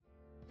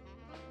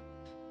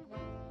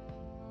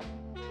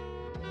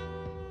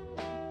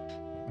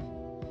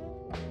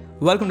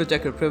Welcome to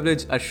Check Your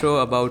Privilege, a show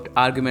about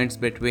arguments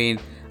between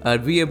a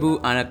weeaboo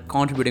and a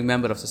contributing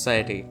member of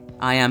society.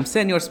 I am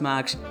Senor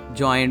Smash,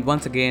 joined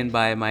once again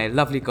by my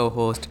lovely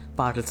co-host,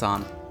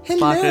 Patil-san.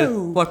 Hello.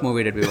 Patil, what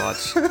movie did we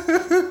watch?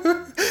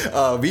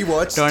 We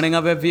watched... Turning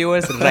up our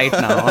viewers right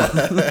now.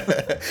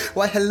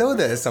 Why, hello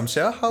there,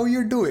 Samsha. How are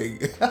you doing?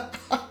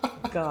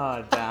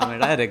 God damn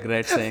it, I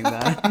regret saying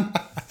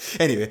that.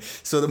 Anyway,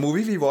 so the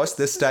movie we watched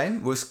this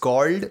time was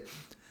called,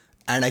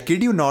 and I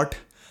kid you not,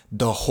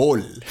 The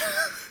Hole.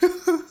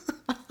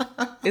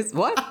 Is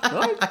what?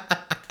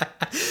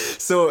 What?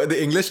 So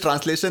the English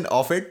translation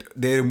of it,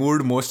 they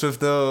removed most of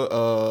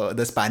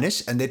the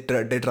Spanish and they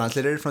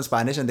translated it from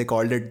Spanish and they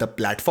called it The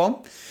Platform.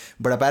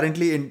 But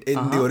apparently in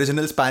the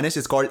original Spanish,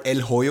 it's called El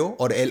Hoyo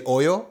or El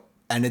Hoyo,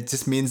 and it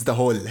just means the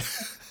hole.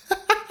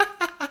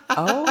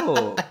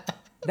 Oh,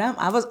 damn!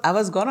 I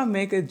was gonna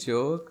make a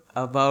joke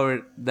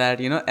about that.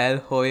 You know, El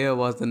Hoyo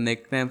was the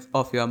nickname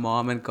of your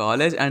mom in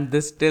college, and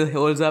this still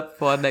holds up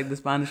for like the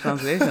Spanish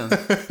translation.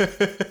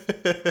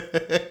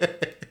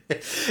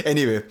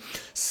 Anyway,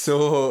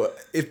 so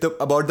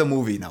about the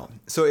movie now.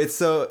 So it's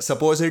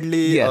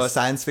supposedly a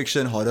science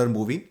fiction horror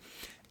movie,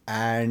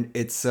 and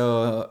it's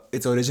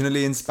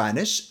originally in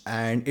Spanish,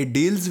 and it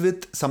deals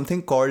with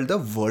something called the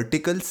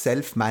Vertical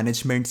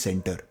Self-Management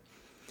Center.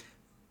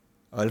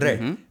 All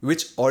right,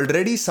 which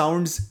already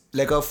sounds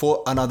like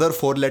another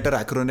four-letter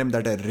acronym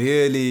that I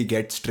really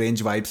get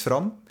strange vibes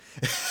from.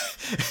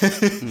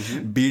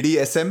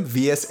 BDSM,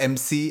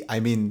 VSMC. I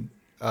mean,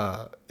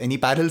 any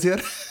parallels here?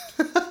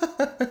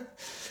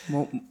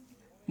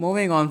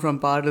 Moving on from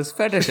Patil's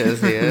fetishes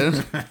here.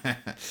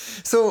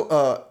 So,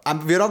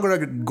 we're not going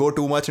to go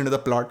too much into the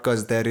plot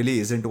because there really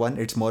isn't one.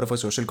 It's more of a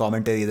social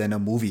commentary than a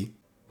movie.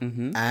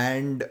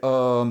 And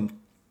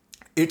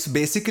it's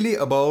basically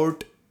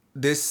about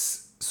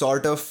this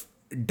sort of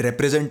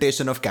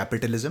representation of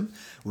capitalism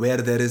where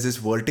there is this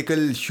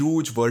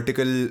huge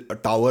vertical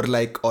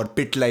tower-like or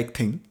pit-like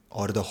thing,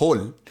 or the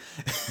hole,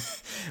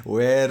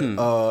 where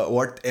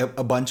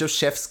a bunch of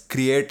chefs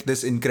create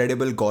this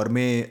incredible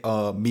gourmet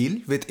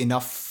meal with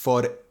enough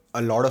for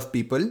a lot of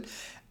people,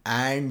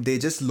 and they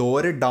just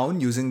lower it down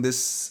using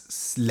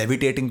this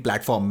levitating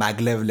platform,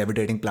 maglev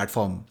levitating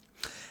platform.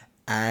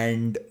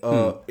 And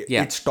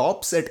it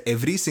stops at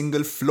every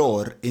single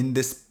floor in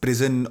this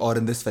prison or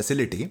in this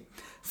facility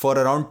for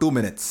around 2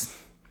 minutes.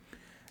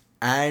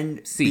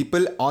 And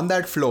people on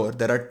that floor,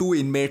 there are 2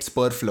 inmates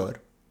per floor,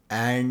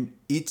 and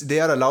they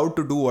are allowed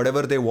to do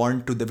whatever they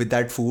want with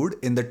that food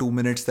in the 2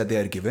 minutes that they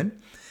are given.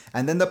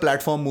 And then the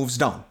platform moves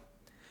down.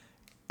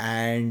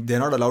 And they're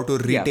not allowed to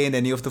retain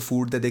any of the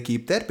food that they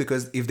keep there,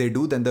 because if they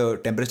do, then the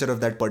temperature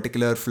of that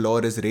particular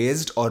floor is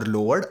raised or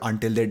lowered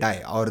until they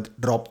die or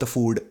drop the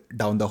food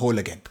down the hole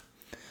again.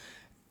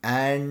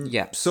 And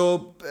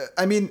so,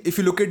 I mean, if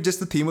you look at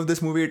just the theme of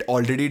this movie, it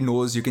already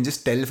knows, you can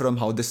just tell from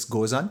how this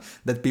goes on,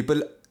 that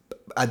people,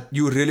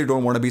 you really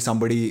don't want to be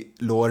somebody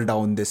lower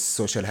down this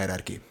social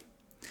hierarchy.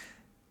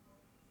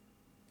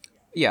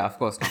 Yeah, of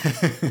course not.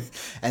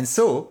 And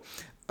so,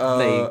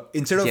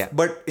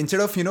 instead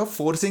of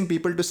forcing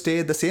people to stay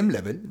at the same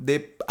level,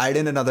 they add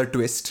in another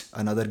twist,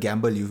 another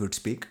gamble, you would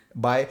speak,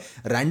 by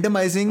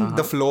randomizing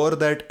the floor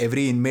that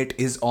every inmate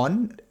is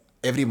on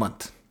every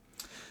month.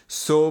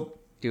 So,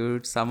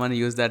 dude, someone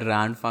used that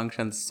rand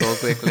function so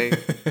quickly.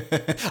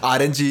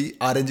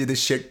 RNG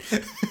this shit.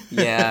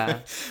 Yeah.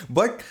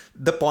 But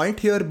the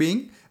point here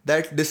being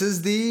that this is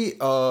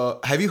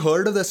have you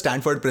heard of the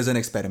Stanford Prison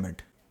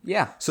Experiment?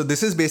 Yeah. So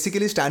this is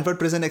basically Stanford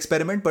Prison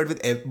Experiment,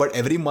 but but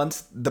every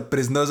month the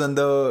prisoners and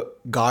the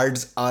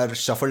guards are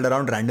shuffled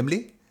around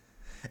randomly.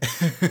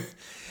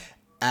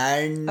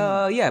 And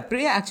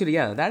actually,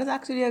 that is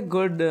actually a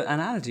good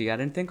analogy. I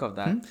didn't think of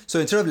that. So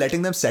instead of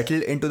letting them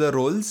settle into the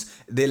roles,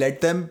 they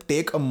let them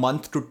take a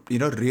month to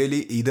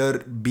really either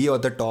be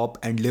at the top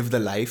and live the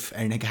life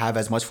and have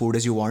as much food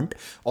as you want,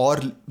 or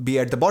be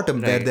at the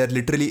bottom where there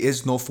literally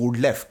is no food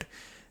left,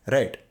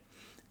 right?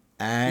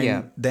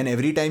 And then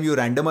every time you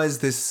randomize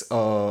this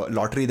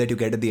lottery that you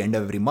get at the end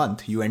of every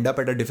month, you end up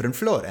at a different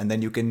floor, and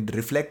then you can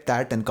reflect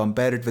that and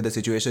compare it with the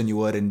situation you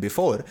were in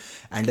before,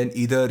 and then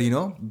either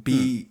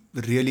be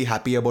really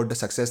happy about the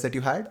success that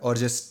you had, or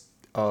just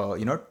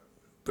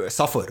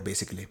suffer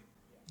basically.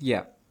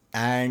 Yeah.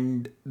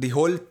 And the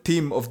whole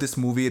theme of this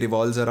movie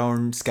revolves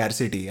around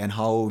scarcity and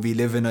how we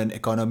live in an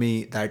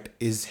economy that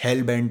is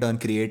hell-bent on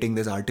creating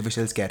this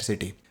artificial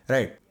scarcity,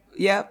 right?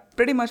 Yeah,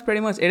 pretty much.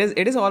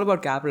 It is all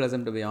about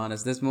capitalism, to be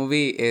honest. This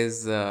movie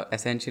is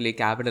essentially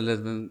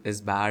capitalism is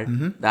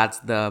bad. That's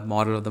the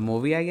moral of the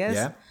movie, I guess.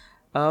 Yeah.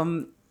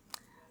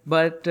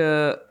 But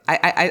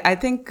I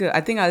think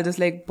I'll just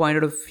like point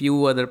out a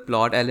few other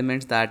plot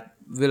elements that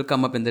will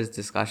come up in this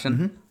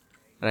discussion,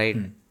 right?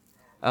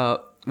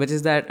 Which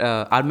is that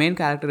our main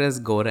character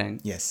is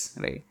Goreng. Yes.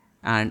 Right.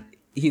 And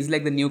he's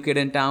like the new kid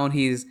in town.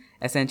 He's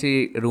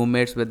essentially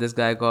roommates with this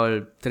guy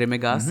called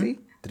Trimigasi.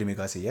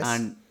 Trimigasi, yes.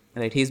 And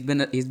right, he's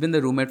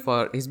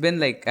been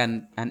like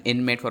an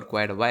inmate for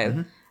quite a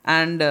while,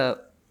 and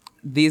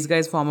these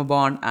guys form a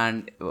bond.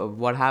 And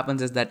what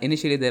happens is that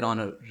initially they're on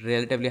a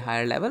relatively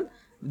higher level,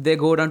 they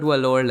go down to a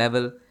lower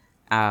level,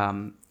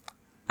 and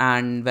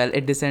well,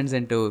 it descends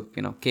into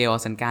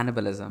chaos and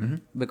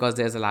cannibalism because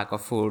there's a lack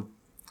of food.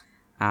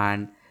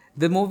 And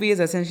the movie is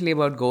essentially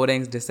about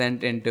Goreng's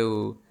descent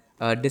into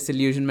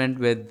disillusionment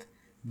with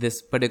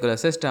this particular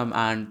system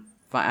and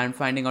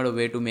finding out a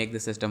way to make the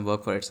system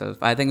work for itself.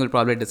 I think we'll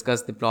probably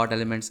discuss the plot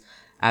elements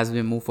as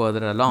we move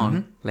further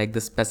along, like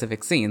the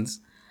specific scenes.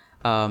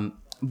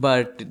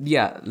 But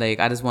yeah, like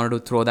I just wanted to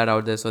throw that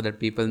out there so that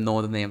people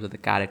know the names of the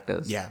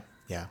characters. Yeah.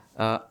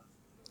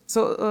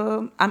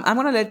 So I'm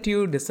gonna let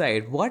you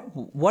decide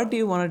what do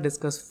you want to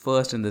discuss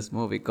first in this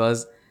movie,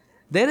 because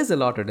there is a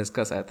lot to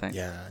discuss, I think.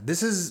 Yeah,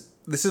 this is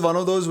one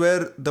of those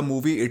where the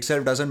movie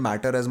itself doesn't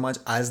matter as much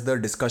as the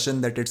discussion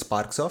that it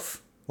sparks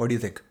off. What do you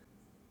think?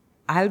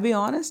 I'll be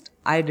honest,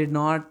 I did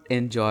not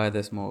enjoy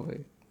this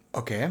movie.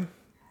 Okay.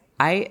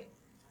 I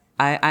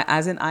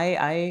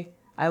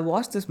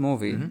watched this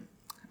movie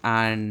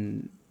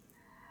and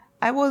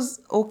I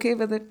was okay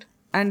with it.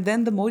 And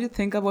then the more you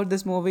think about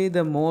this movie,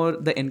 the more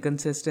the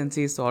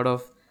inconsistencies sort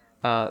of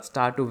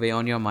start to weigh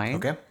on your mind.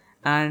 Okay.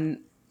 And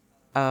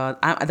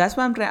that's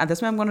why I'm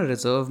going to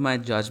reserve my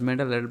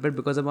judgment a little bit,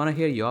 because I want to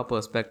hear your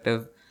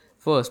perspective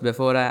first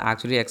before I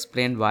actually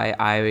explain why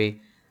I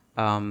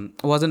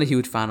wasn't a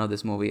huge fan of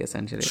this movie,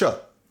 essentially. Sure.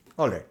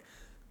 All right.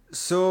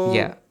 So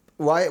Yeah.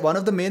 why one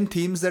of the main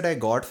themes that I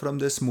got from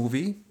this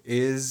movie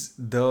is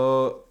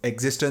the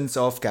existence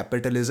of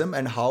capitalism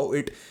and how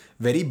it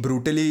very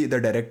brutally the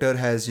director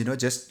has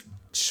just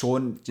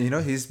shown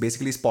he's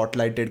basically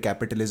spotlighted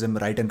capitalism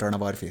right in front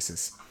of our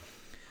faces,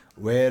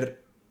 where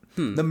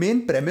the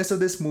main premise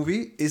of this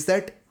movie is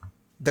that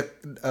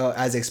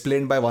as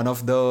explained by one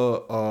of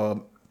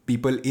the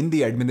people in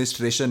the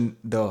administration,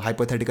 the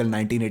hypothetical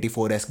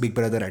 1984-esque Big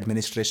Brother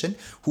administration,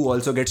 who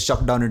also gets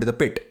chucked down into the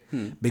pit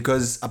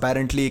because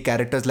apparently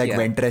characters like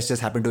Ventress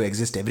just happen to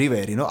exist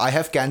everywhere. I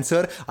have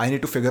cancer. I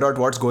need to figure out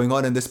what's going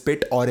on in this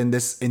pit or in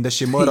the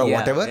shimmer or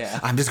whatever. Yeah.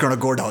 I'm just gonna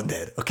go down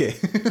there. Okay.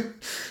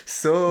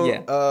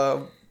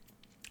 So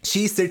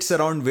she sits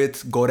around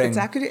with Goreng.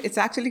 It's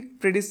actually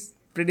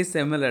pretty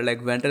similar.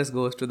 Like Ventress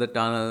goes to the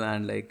tunnel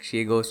and like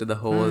she goes to the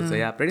hole. So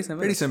yeah, pretty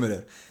similar. Pretty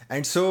similar.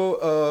 And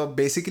so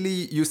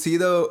basically you see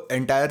the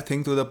entire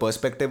thing through the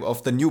perspective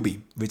of the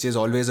newbie, which is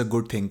always a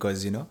good thing,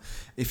 because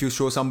if you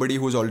show somebody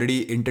who's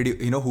already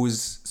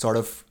who's sort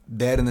of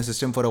there in the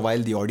system for a while,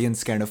 the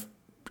audience kind of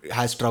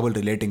has trouble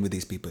relating with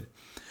these people.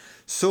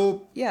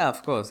 So yeah,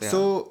 of course. Yeah.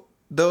 So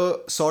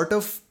the sort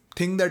of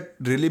thing that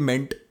really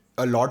meant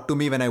a lot to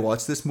me when I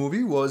watched this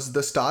movie was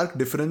the stark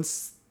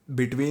difference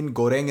between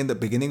Goreng in the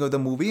beginning of the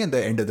movie and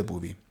the end of the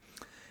movie.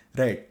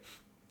 Right.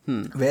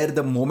 Where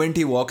the moment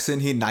he walks in,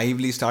 he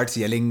naively starts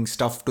yelling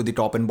stuff to the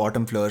top and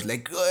bottom floors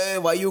like, hey,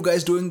 why are you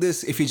guys doing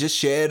this? If you just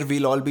share,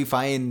 we'll all be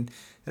fine.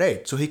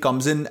 Right. So he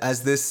comes in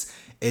as this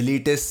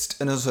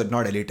elitist, no, sorry,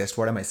 not elitist,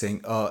 what am I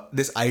saying?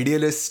 This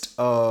idealist.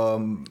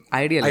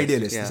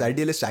 Idealist. This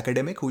idealist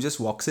academic who just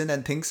walks in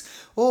and thinks,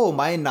 oh,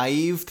 my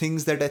naive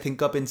things that I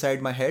think up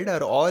inside my head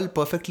are all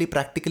perfectly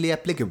practically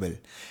applicable.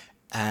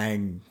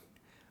 And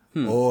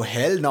oh,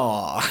 hell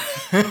no.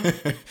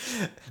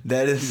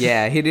 There is.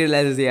 Yeah, he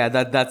realizes,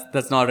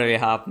 that's not really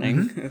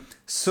happening.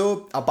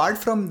 So apart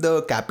from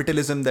the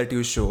capitalism that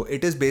you show,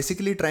 it is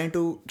basically trying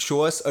to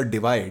show us a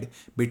divide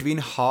between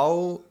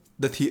how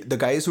the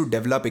guys who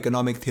develop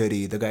economic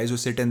theory, the guys who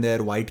sit in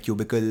their white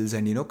cubicles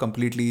and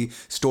completely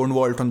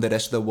stonewalled from the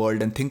rest of the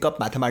world and think up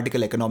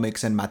mathematical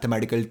economics and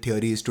mathematical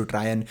theories to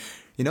try and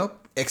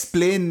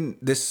explain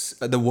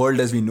the world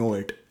as we know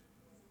it,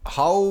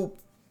 how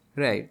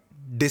Right.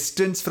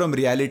 distance from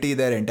reality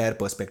their entire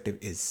perspective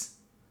is.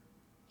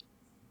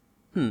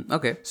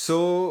 Okay.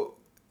 So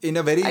in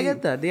a very I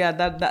get that. Yeah,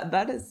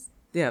 that is.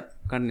 Yeah.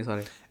 Continue.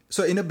 Sorry.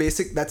 So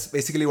that's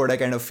basically what I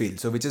kind of feel.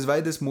 So which is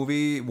why this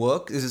movie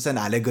works. Is an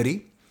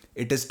allegory.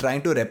 It is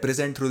trying to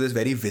represent through this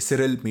very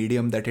visceral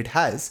medium that it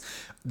has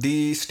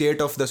the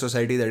state of the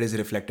society that is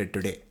reflected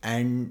today.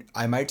 And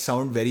I might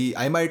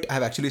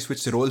have actually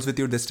switched roles with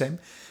you this time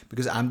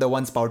because I'm the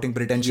one spouting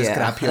pretentious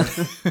crap here.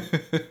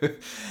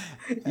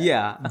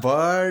 Yeah.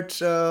 But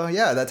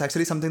that's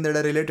actually something that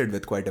I related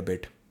with quite a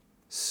bit.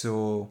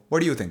 So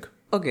what do you think?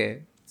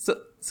 Okay. So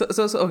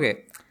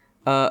okay.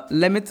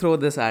 Let me throw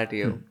this at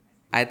you.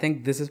 I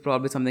think this is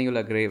probably something you'll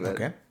agree with.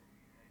 Okay.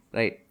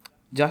 Right.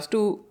 Just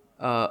to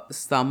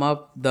sum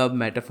up the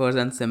metaphors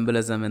and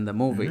symbolism in the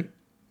movie,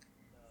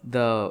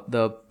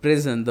 the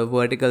prison, the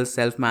vertical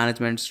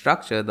self-management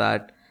structure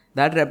that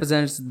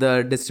represents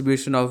the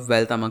distribution of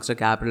wealth amongst a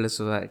capitalist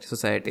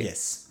society.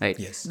 Yes. Right.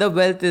 Yes. The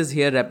wealth is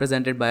here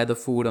represented by the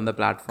food on the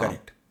platform.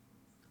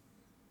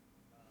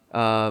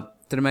 Correct.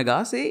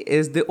 Trimagasi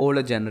is the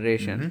older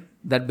generation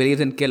that believes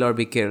in kill or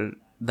be killed.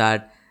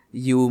 That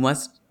you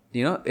must,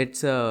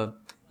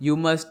 you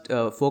must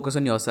focus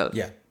on yourself.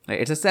 Yeah. Right?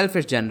 It's a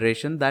selfish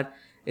generation that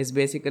is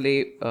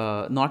basically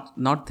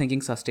not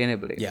thinking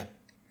sustainably. Yeah.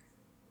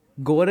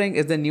 Goreng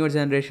is the newer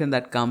generation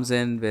that comes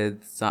in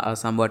with a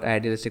somewhat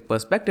idealistic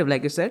perspective,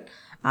 like you said,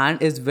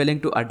 and is willing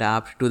to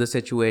adapt to the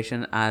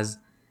situation as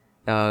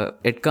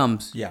it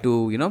comes Yeah.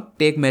 to,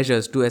 take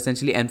measures to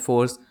essentially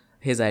enforce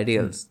his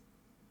ideals.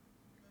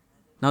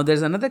 Now,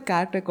 there's another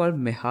character called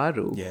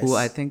Miharu, who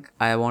I Yes. think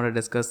I want to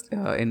discuss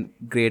in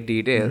great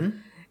detail.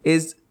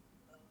 Is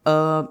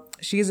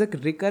she's a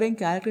recurring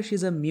character.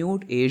 She's a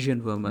mute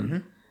Asian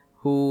woman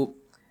who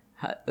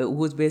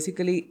who's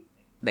basically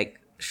like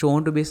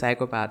shown to be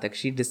psychopathic.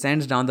 She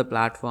descends down the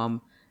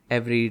platform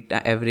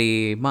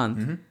every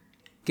month,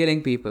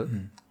 killing people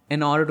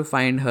in order to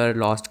find her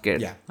lost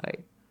kid. Yeah.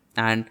 Right,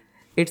 and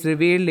it's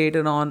revealed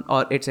later on,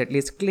 or it's at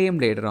least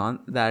claimed later on,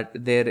 that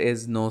there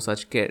is no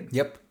such kid.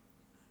 Yep.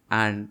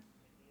 And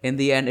in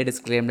the end, it is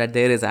claimed that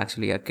there is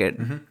actually a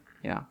kid.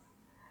 Yeah.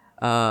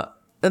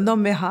 And now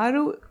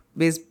Miharu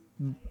is,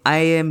 I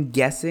am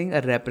guessing,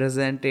 a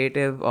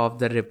representative of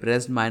the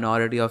repressed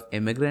minority of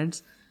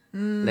immigrants.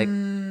 Like,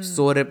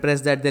 so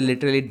repressed that they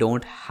literally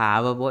don't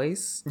have a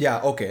voice.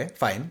 Yeah, okay,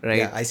 fine. Right.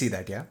 Yeah, I see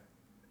that, yeah.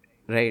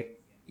 Right.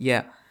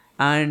 Yeah.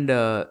 And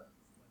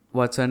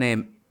what's her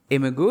name?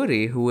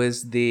 Imaguri, who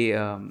is the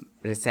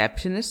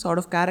receptionist sort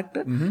of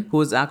character,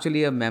 who is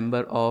actually a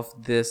member of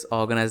this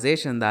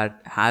organization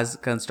that has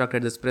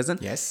constructed this prison.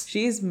 Yes.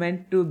 She's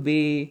meant to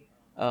be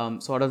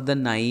sort of the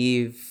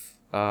naive,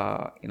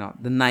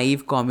 the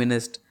naive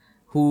communist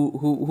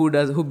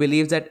who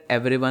believes that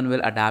everyone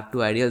will adapt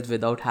to ideals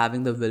without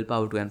having the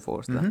willpower to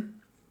enforce them.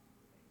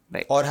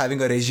 Right. Or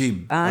having a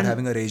regime. And- or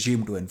having a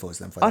regime to enforce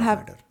them, for Or that have-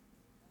 matter.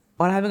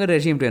 Or having a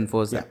regime to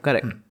enforce them. Yeah.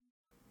 Correct.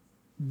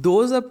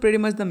 Those are pretty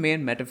much the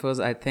main metaphors,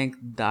 I think,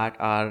 that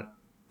are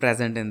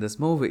present in this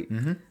movie.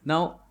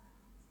 Now,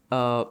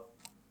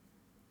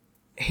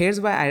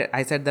 here's why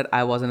I said that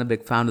I wasn't a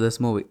big fan of this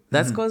movie.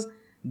 That's because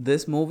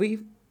this movie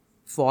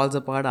falls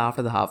apart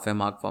after the halfway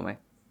mark for me.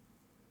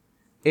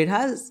 It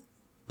has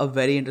a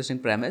very interesting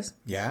premise.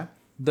 Yeah.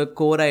 The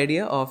core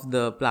idea of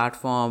the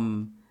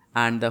platform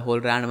and the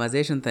whole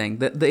randomization thing,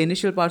 the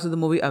initial parts of the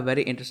movie are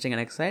very interesting and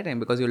exciting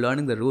because you're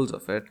learning the rules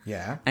of it.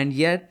 Yeah. And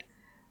yet,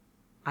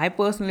 I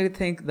personally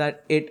think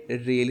that it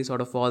really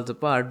sort of falls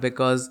apart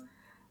because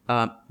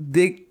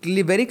they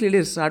very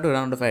clearly start to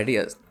run out of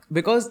ideas.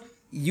 Because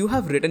you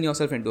have written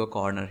yourself into a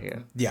corner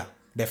here. Yeah,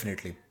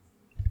 definitely.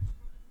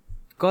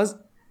 Because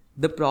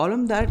the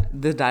problem that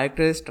this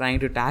director is trying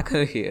to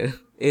tackle here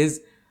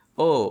is,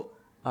 so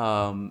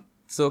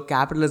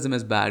capitalism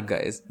is bad,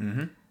 guys.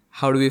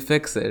 How do we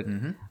fix it?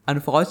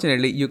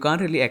 Unfortunately, you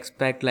can't really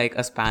expect like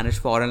a Spanish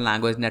foreign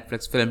language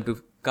Netflix film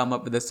to come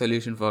up with a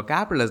solution for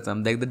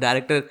capitalism. Like the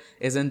director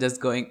isn't just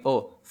going,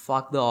 oh,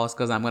 fuck the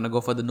Oscars, I'm going to go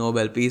for the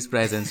Nobel Peace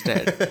Prize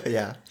instead.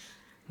 Yeah.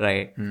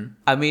 Right?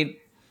 I mean,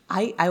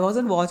 I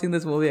wasn't watching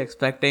this movie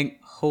expecting,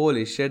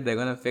 holy shit, they're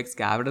going to fix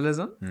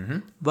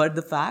capitalism. But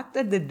the fact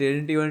that they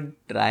didn't even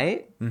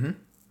try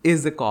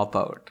is the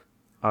cop-out.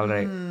 All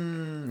right.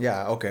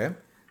 Yeah, okay.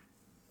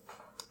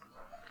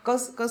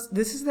 Because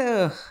this is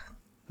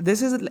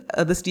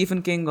the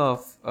Stephen King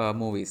of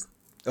movies.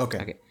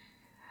 Okay.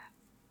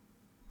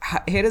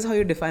 Here is how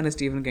you define a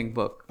Stephen King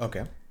book.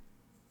 Okay.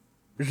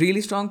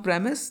 Really strong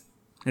premise,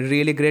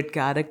 really great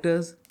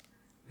characters,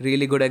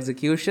 really good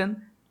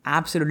execution,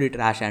 absolutely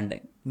trash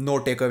ending. No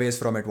takeaways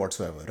from it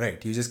whatsoever,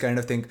 right? You just kind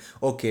of think,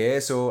 okay,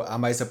 so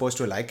am I supposed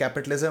to like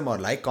capitalism or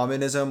like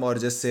communism, or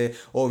just say,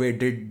 oh wait,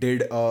 did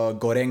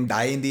Goreng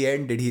die in the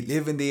end? Did he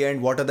live in the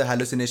end? What are the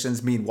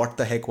hallucinations mean? What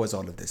the heck was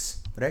all of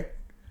this, right?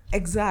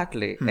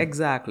 Exactly.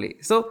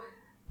 So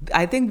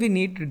I think we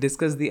need to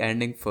discuss the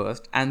ending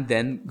first and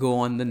then go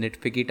on the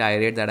nitpicky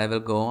tirade that I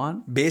will go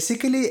on.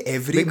 Basically,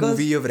 every Because-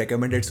 movie you've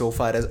recommended so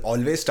far has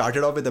always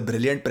started off with a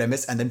brilliant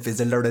premise and then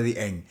fizzled out at the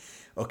end.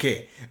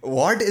 Okay,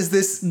 what is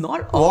this?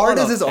 Not all What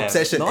is of this them.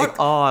 obsession? Not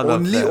all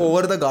of Only them.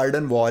 over the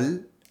garden wall.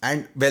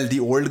 And well, the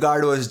old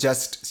guard was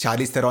just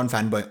Charlize Theron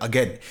fanboy.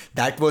 Again,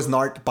 that was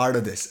not part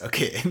of this.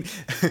 Okay.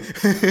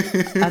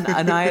 And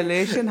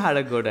Annihilation had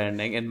a good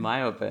ending, in my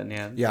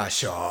opinion. Yeah,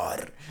 sure.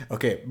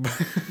 Okay.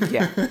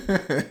 Yeah.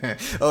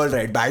 All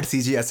right. Bad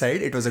CG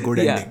aside, it was a good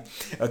Yeah. ending.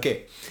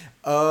 Okay.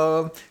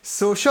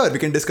 So sure, we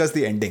can discuss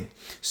the ending.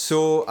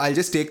 So I'll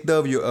just take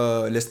the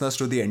listeners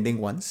to the ending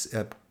once.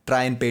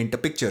 Try and paint a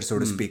picture, so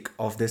to speak,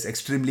 of this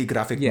extremely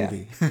graphic Yeah.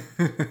 movie.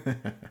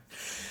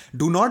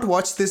 Do not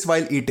watch this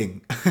while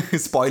eating.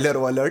 Spoiler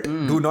alert.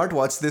 Do not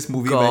watch this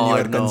movie when you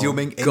are God, no.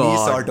 consuming any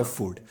God, sort of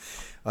food.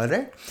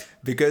 Alright?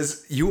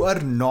 Because you are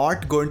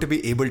not going to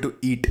be able to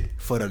eat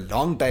for a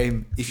long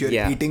time if you're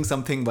Yeah. eating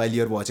something while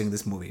you're watching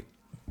this movie.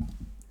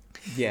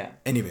 Yeah.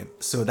 Anyway,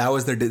 so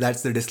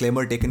that's the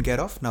disclaimer taken care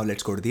of. Now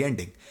let's go to the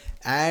ending.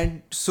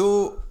 And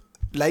so,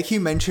 like he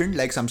mentioned,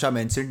 like Samsha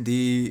mentioned,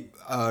 the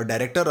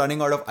director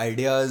running out of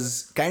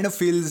ideas kind of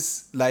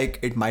feels like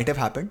it might have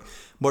happened.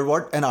 But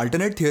what an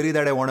alternate theory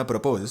that I want to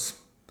propose,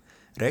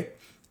 right,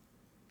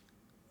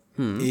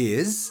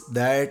 is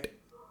that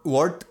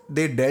what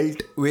they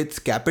dealt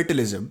with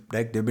capitalism,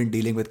 like they've been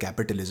dealing with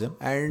capitalism,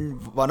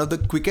 and one of the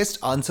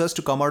quickest answers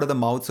to come out of the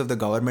mouths of the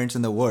governments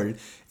in the world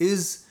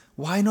is,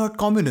 why not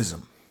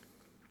communism?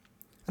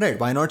 Right,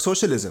 why not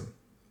socialism?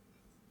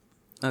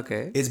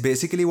 Okay. It's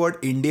basically what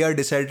India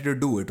decided to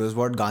do. It was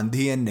what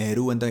Gandhi and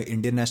Nehru and the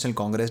Indian National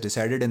Congress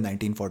decided in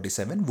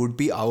 1947 would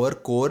be our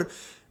core,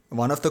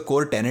 one of the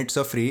core tenets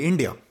of free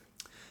India.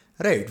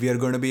 Right, we are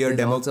going to be a There's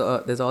demo.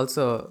 also there's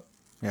also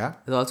Yeah.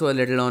 there's also a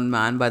little known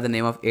man by the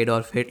name of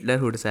Adolf Hitler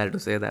who decided to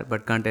say that.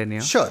 But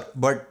continue. Sure,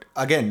 but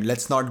again,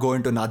 let's not go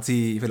into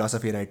Nazi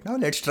philosophy right now.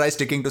 Let's try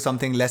sticking to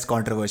something less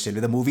controversial.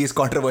 The movie is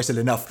controversial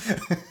enough.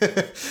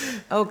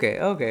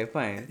 Okay,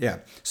 fine. Yeah.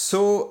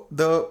 So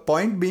the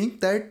point being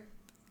that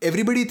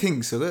everybody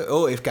thinks, okay,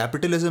 oh, if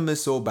capitalism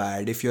is so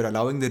bad, if you're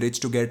allowing the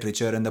rich to get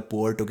richer and the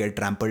poor to get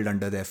trampled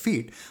under their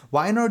feet,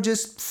 why not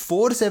just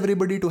force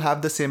everybody to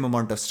have the same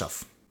amount of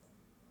stuff?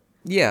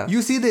 Yeah.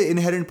 You see the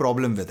inherent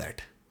problem with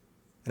that,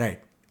 right?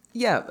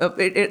 Yeah,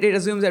 it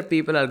assumes that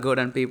people are good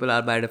and people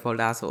are by default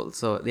assholes.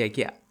 So, like,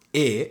 yeah.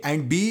 A,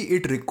 and B,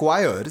 it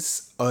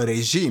requires a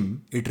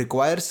regime, it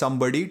requires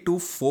somebody to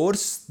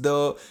force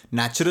the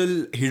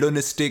natural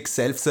hedonistic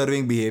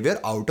self-serving behavior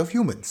out of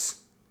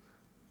humans.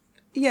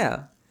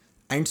 Yeah.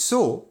 And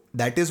so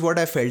that is what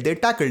I felt they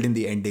tackled in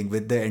the ending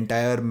with the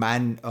entire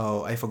man,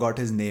 I forgot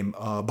his name,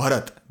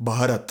 Bharat,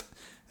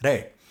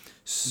 right?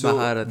 So,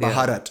 Bharat, yeah.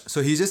 Bharat.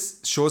 So he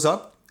just shows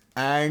up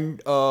and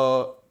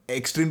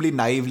extremely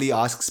naively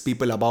asks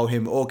people above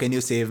him, oh, can you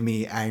save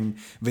me? And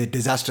with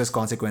disastrous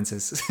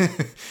consequences.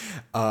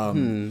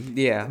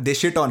 Yeah. They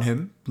shit on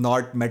him,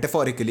 not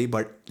metaphorically,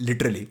 but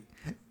literally.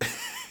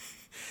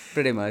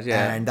 Pretty much,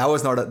 yeah. And that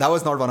was not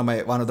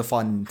one of the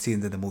fun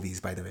scenes in the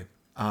movies, by the way.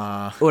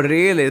 Oh,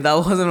 really? That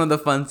wasn't one of the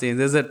fun scenes,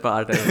 is it,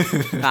 Patel?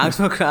 Thanks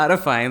for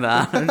clarifying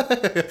that.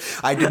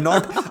 I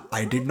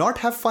did not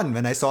have fun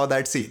when I saw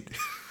that scene.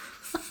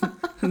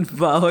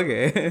 Wow,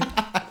 okay.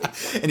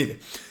 Anyway,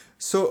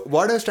 so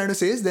what I was trying to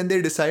say is then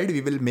they decide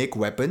we will make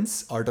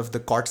weapons out of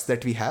the cots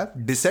that we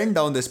have, descend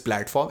down this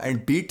platform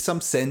and beat some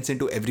sense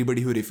into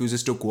everybody who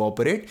refuses to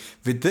cooperate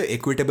with the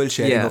equitable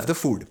sharing Yeah. of the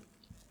food.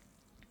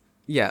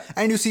 Yeah.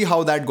 And you see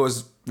how that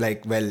goes,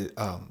 like, it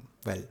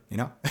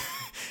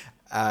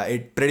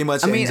pretty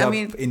much ends up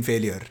in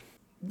failure.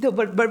 No,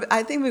 but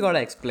I think we gotta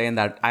explain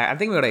that. I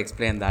think we gotta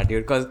explain that,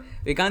 dude, because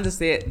we can't just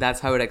say that's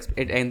how it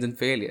ends in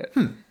failure.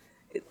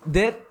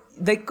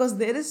 Because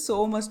there is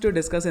so much to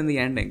discuss in the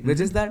ending, which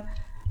is that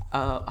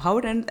how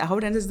it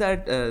ends is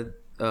that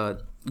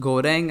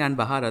Goreng and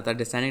Bharat are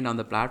descending down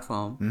the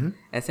platform.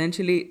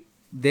 Essentially,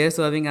 they're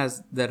serving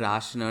as the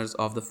rationers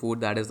of the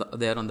food that is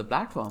there on the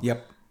platform.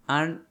 Yep.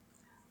 And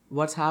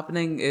what's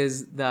happening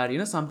is that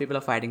some people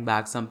are fighting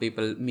back, some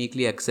people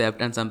meekly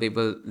accept, and some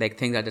people like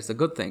think that it's a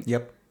good thing.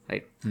 Yep.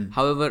 Right.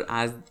 However,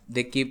 as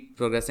they keep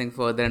progressing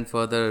further and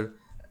further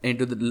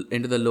into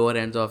the lower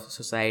ends of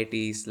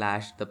society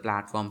 / the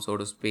platform, so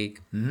to speak,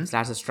 /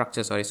 the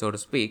structure, so to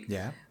speak,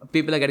 Yeah.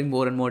 people are getting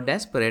more and more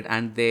desperate,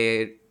 and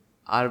they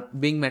are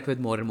being met with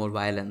more and more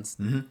violence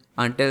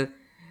until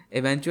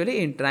eventually,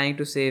 in trying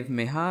to save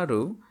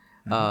Miharu,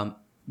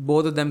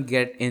 both of them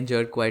get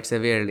injured quite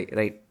severely.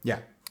 Right. Yeah.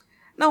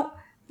 Now,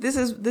 this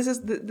is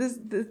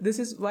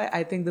why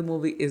I think the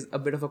movie is a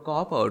bit of a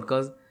cop out,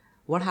 because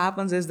what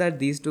happens is that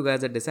these two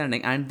guys are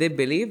descending and they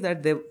believe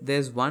that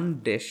there's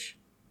one dish,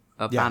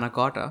 a panna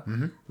cotta,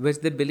 which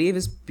they believe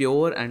is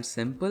pure and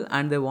simple,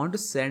 and they want to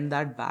send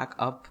that back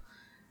up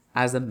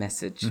as a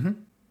message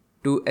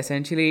to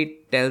essentially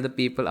tell the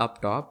people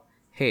up top,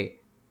 hey,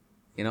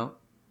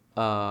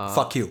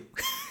 Fuck you.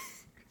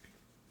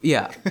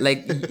 yeah,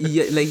 like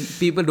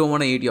people don't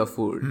want to eat your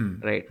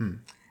food, right?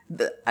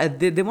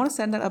 They want to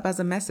send that up as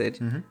a message,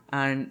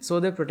 and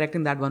so they're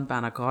protecting that one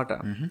panna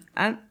cotta,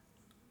 and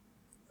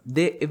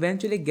they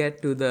eventually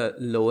get to the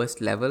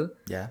lowest level,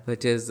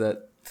 which is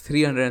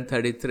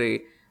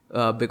 333,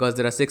 because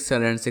there are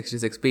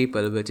 666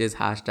 people, which is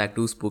hashtag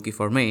too spooky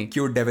for me.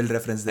 Cute devil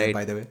reference there, Right.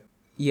 by the way.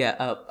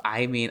 Yeah,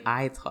 I mean,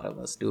 I thought it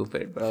was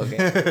stupid, but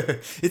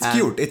okay.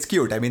 It's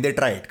cute. I mean, they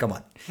tried. Come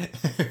on.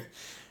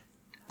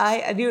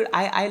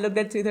 I looked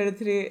at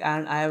 333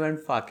 and I went,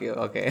 fuck you,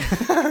 okay.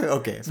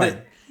 Okay,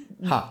 fine.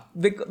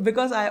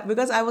 Because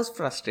I was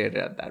frustrated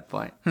at that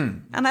point.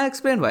 And I'll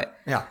explain why.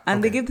 Yeah,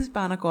 And they okay. give this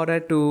panna cotta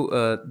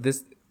to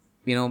this,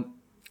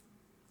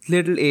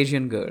 little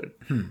Asian girl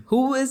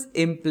who is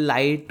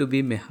implied to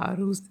be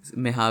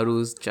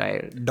Miharu's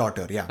child.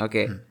 Daughter, yeah.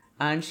 Okay.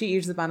 And she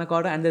eats the panna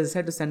cotta and they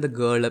decide to send the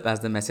girl up as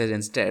the message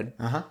instead.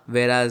 Uh-huh.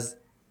 Whereas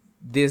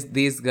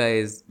these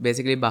guys,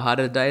 basically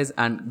Bharat dies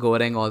and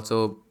Goreng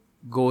also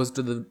goes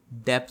to the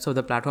depths of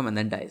the platform and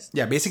then dies.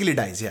 Yeah, basically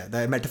dies, yeah.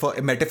 The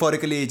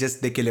metaphorically,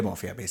 just they kill him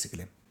off, yeah,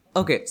 basically.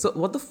 Okay, so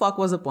what the fuck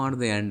was the point of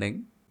the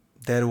ending?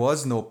 There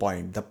was no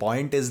point. The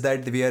point is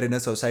that we are in a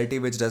society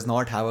which does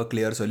not have a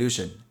clear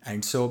solution.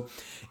 And so,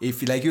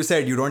 if, like you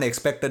said, you don't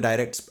expect a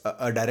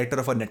director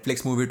of a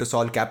Netflix movie to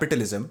solve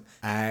capitalism,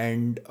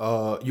 and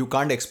you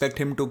can't expect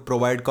him to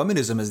provide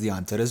communism as the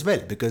answer as well,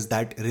 because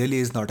that really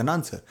is not an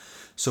answer.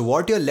 So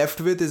what you're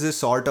left with is a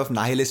sort of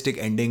nihilistic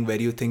ending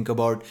where you think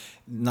about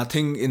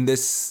nothing in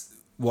this,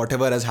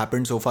 whatever has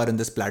happened so far in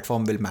this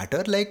platform will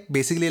matter. Like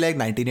basically like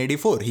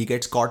 1984, he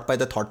gets caught by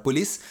the thought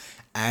police,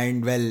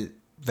 and well,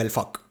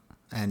 fuck.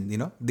 And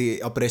the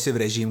oppressive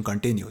regime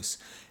continues.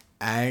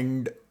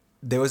 And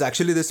there was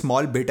actually this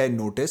small bit I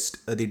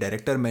noticed. The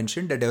director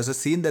mentioned that there was a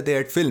scene that they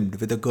had filmed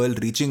with a girl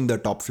reaching the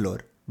top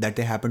floor that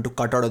they happen to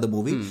cut out of the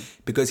movie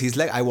because he's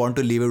like, I want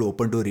to leave it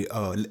open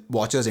to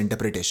watcher's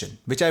interpretation,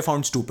 which I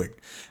found stupid.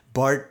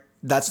 But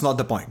that's not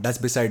the point. That's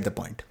beside the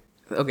point.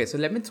 Okay, so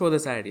let me throw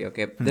this idea.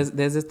 Okay, there's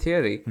this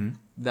theory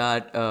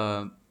that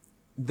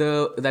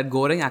that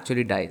Goring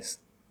actually dies.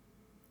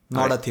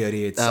 Not a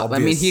theory. It's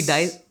obvious. I mean, he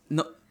dies.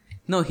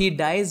 No, he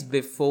dies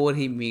before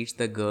he meets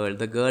the girl.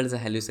 The girl is a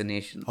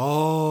hallucination.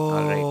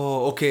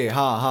 Oh, okay.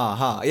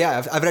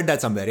 Yeah, I've read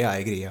that somewhere. Yeah, I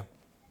agree. Yeah.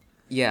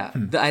 Yeah,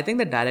 I think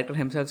the director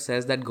himself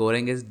says that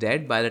Goring is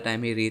dead by the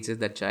time he reaches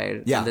the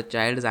child. Yeah. And the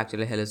child is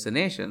actually a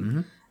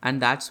hallucination.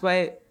 And that's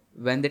why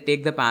when they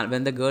take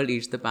when the girl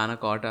eats the panna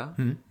cotta,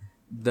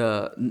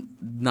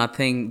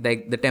 nothing,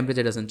 like the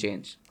temperature doesn't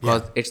change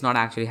because it's not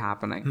actually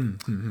happening.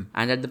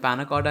 And that the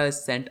panna cotta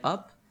is sent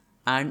up,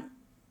 and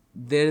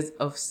there's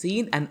a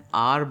scene an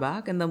hour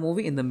back in the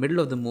movie, in the middle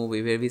of the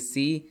movie, where we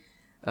see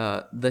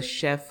the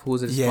chef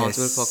who's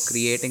responsible for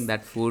creating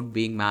that food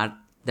being mad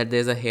that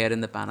there's a hair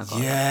in the panna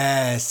cotta.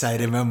 Yes, I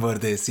remember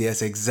this.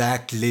 Yes,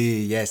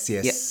 exactly. Yes.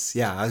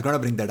 Yeah, I was gonna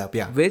bring that up.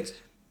 Yeah.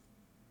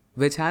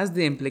 Which has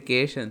the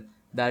implication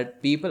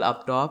that people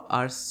up top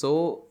are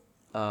so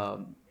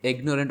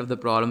ignorant of the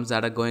problems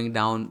that are going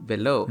down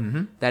below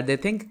that they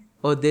think,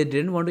 oh, they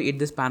didn't want to eat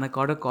this panna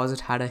cotta because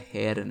it had a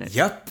hair in it.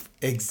 Yep,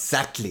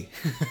 exactly.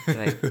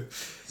 Right.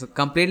 So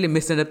completely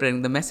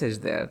misinterpreting the message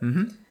there.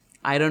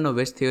 I don't know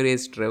which theory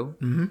is true.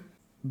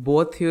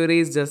 Both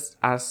theories just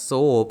are so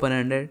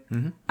open-ended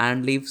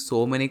and leave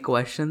so many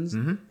questions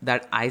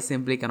that I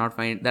simply cannot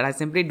find, that I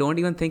simply don't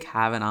even think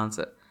have an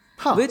answer.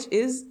 Which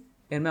is,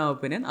 in my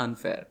opinion,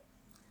 unfair.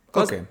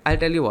 Because I'll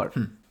tell you what.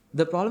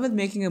 The problem with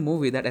making a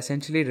movie that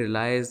essentially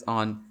relies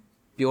on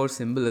pure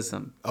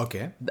symbolism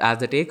as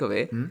the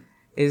takeaway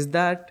is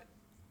that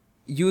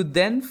you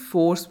then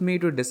force me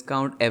to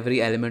discount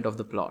every element of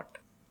the plot.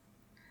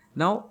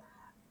 Now,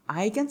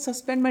 I can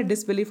suspend my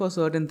disbelief for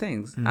certain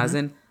things. As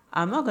in,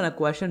 I'm not going to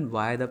question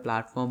why the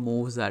platform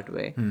moves that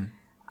way.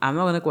 I'm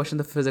not going to question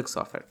the physics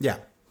of it. Yeah.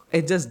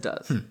 It just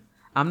does.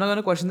 I'm not going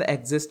to question the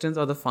existence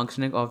or the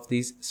functioning of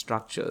these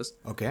structures.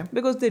 Okay.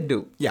 Because they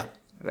do. Yeah.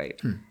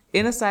 Right.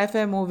 In a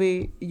sci-fi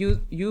movie,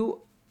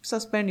 you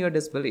suspend your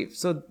disbelief.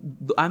 So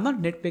I'm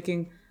not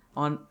nitpicking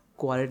on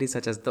qualities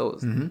such as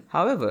those.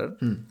 However,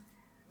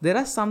 there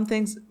are some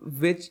things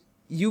which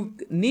you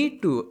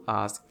need to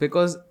ask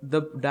because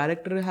the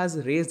director has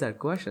raised that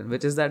question,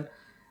 which is that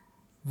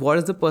what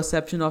is the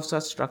perception of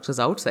such structures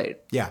outside?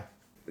 Yeah.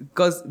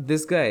 Because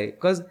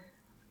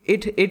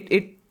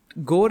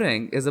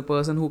Goring is a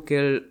person who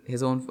killed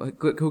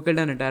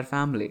an entire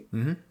family.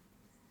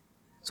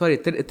 Sorry,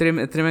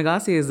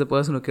 Trimagasi is the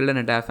person who killed an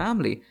entire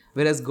family,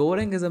 whereas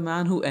Goring is a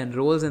man who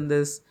enrolls in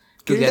this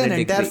to Killed get an a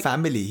degree. entire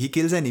family. He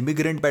kills an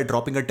immigrant by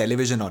dropping a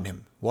television on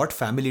him. What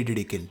family did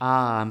he kill?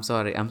 I'm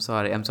sorry.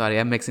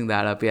 I'm mixing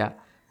that up. Yeah.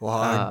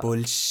 What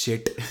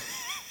bullshit.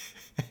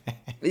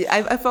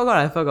 I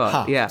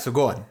forgot. Yeah. So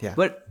go on. Yeah.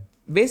 But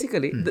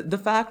basically, the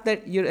fact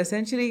that you're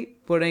essentially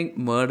putting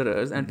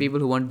murderers and people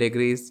who want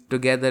degrees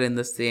together in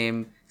the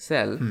same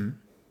cell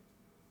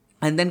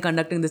and then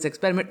conducting this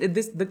experiment,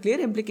 the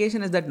clear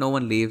implication is that no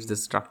one leaves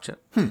this structure.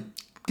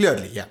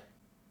 Clearly, yeah.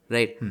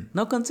 Right.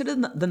 Now consider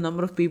the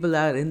number of people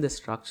that are in this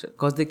structure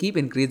because they keep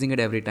increasing it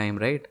every time,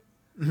 right?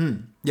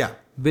 Yeah.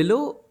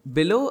 Below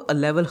a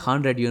level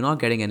 100, you're not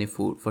getting any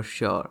food for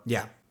sure.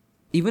 Yeah.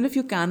 Even if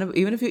you're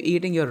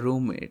eating your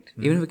roommate,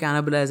 even if you're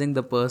cannibalizing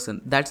the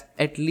person, that's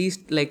at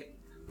least like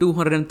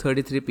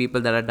 233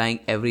 people that are dying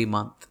every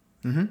month.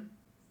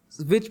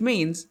 Which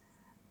means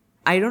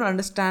I don't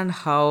understand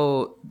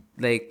how,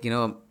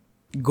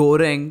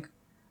 Goring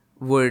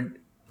would,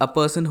 a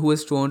person who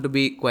is shown to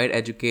be quite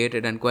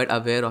educated and quite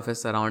aware of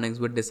his surroundings,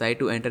 would decide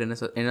to enter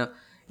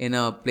in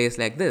a place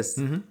like this.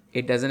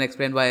 It doesn't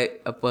explain why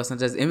a person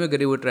such as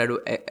Imiguri would try to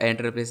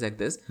enter a place like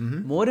this.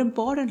 More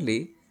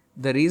importantly,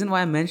 the reason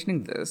why I'm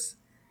mentioning this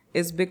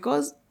is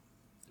because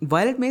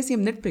while it may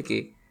seem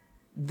nitpicky,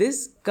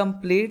 this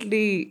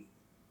completely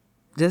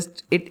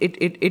just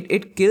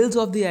it kills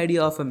off the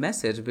idea of a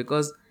message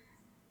because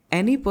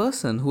any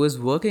person who is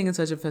working in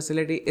such a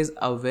facility is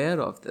aware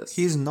of this.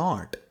 He's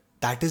not.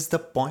 That is the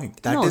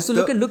point. Look at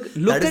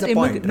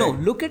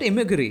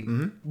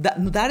Imiguri.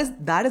 That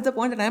is the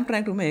point that I'm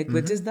trying to make,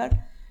 which is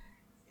that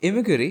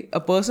Imiguri, a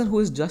person who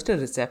is just a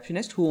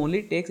receptionist who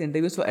only takes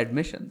interviews for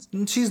admissions.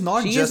 She's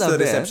not just a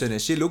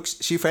receptionist.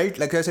 She felt,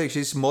 like I said,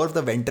 she's more of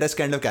the Ventress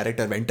kind of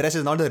character. Ventress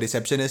is not the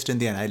receptionist in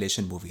the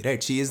Annihilation movie,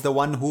 right? She is the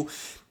one who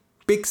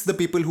picks the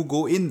people who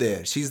go in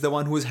there. She's the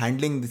one who is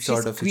handling this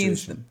sort of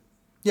situation. Them.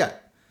 Yeah.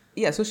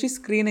 Yeah, so she's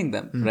screening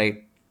them,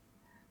 right?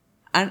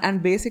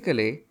 And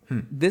basically,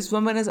 this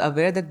woman is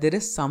aware that there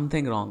is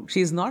something wrong.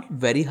 She's not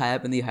very high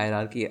up in the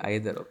hierarchy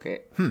either,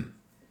 okay?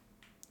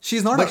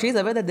 She's not. But she's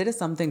aware that there is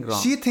something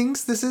wrong. She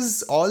thinks this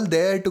is all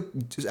there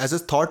as a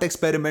thought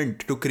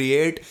experiment to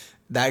create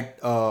that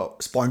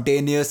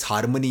spontaneous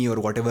harmony or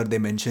whatever they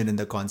mention in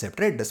the concept,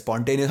 right? The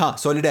spontaneous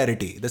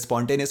solidarity. The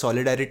spontaneous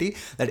solidarity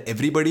that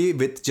everybody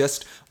with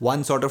just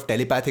one sort of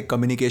telepathic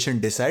communication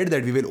decide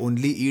that we will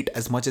only eat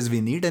as much as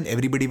we need and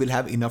everybody will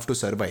have enough to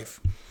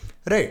survive.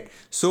 Right.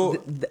 So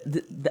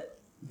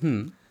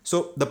The-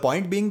 so the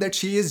point being that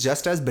she is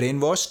just as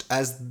brainwashed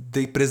as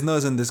the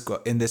prisoners in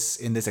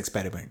this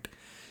experiment.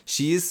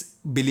 She is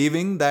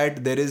believing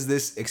that there is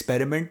this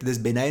experiment, this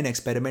benign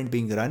experiment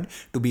being run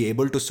to be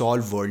able to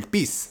solve world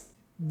peace.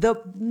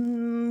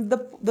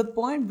 the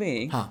point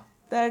being Huh.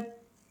 that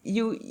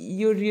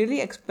you're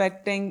really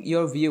expecting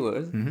your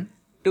viewers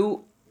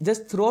to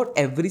just throw out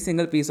every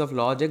single piece of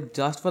logic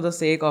just for the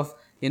sake of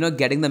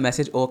getting the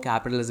message, oh,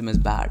 capitalism is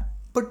bad.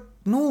 But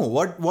no,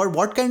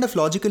 what kind of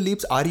logical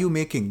leaps are you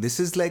making? This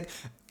is like,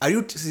 are you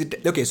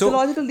okay? The So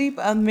logical leap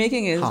I'm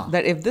making is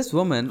that if this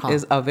woman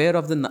is aware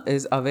of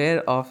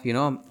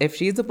if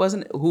she's the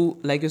person who,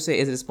 like you say,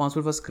 is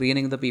responsible for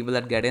screening the people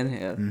that get in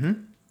here,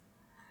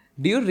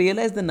 do you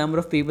realize the number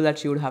of people that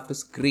she would have to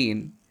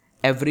screen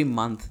every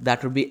month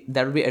that would be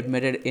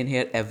admitted in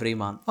here every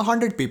month?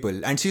 100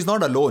 people, and she's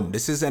not alone.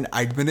 This is an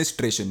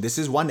administration. This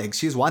is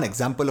she's one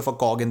example of a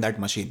cog in that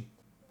machine.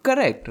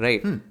 Correct,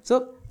 right?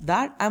 So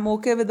that I'm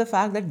okay with the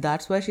fact that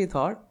that's why she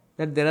thought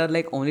that there are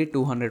like only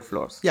 200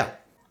 floors. Yeah.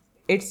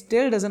 It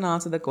still doesn't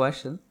answer the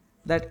question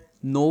that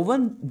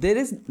there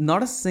is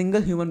not a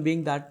single human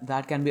being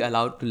that can be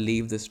allowed to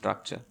leave this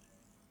structure.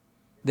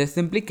 There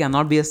simply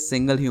cannot be a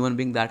single human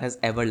being that has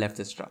ever left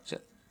this structure.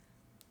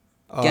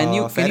 Can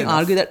you fair enough.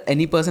 argue that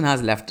any person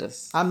has left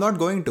us? I'm not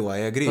going to. I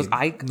agree. 'Cause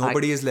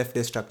Nobody has left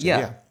this structure. Yeah.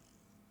 Yeah.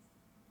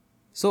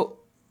 So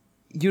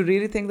you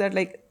really think that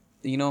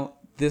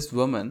this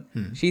woman,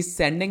 she's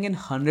sending in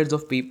hundreds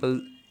of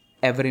people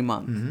every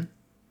month,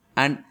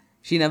 and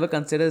she never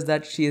considers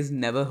that she has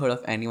never heard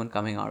of anyone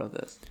coming out of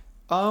this.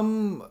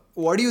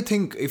 What do you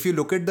think? If you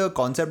look at the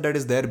concept that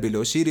is there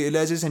below, she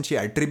realizes and she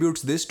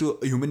attributes this to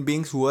human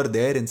beings who are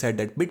there inside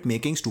that bit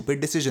making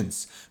stupid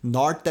decisions.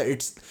 Not that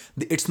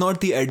it's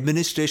not the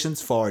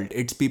administration's fault.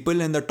 It's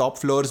people in the top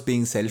floors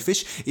being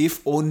selfish.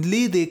 If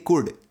only they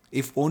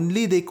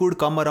could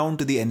come around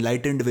to the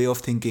enlightened way of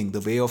thinking, the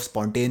way of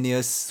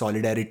spontaneous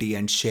solidarity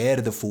and share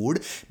the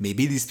food,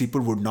 maybe these people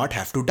would not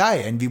have to die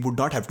and we would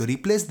not have to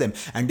replace them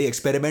and the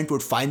experiment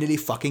would finally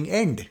fucking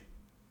end.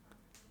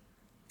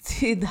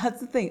 See,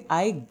 that's the thing.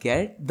 I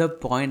get the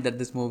point that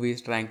this movie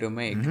is trying to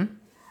make.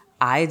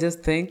 I just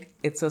think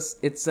it's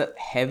a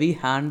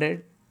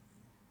heavy-handed,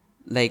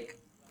 like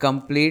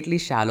completely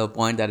shallow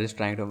point that it's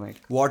trying to make.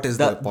 What is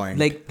the point?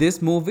 Like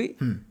this movie,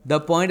 the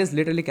point is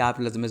literally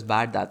capitalism is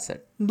bad. That's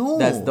it. No,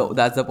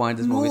 that's the point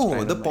this movie is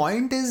trying to make. The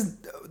point is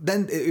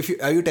then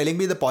are you telling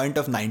me the point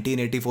of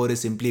 1984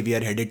 is simply we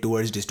are headed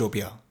towards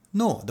dystopia?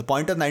 No, the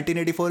point of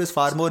 1984 is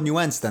far more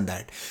nuanced than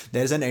that.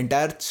 There's an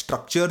entire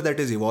structure that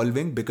is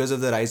evolving because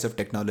of the rise of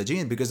technology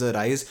and because of the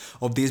rise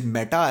of these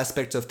meta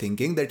aspects of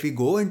thinking that we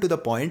go into the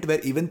point where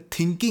even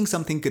thinking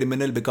something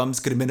criminal becomes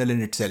criminal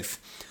in itself,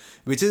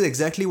 which is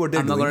exactly what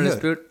they're doing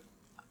here.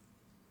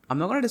 I'm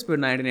not going to dispute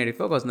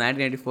 1984 because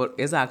 1984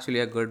 is actually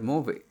a good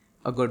movie.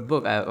 A good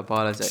book. I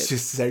apologize. She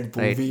said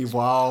movie, right?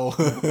 Wow.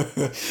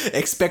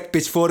 Expect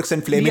pitchforks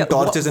and flaming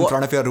torches in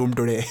front of your room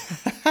today.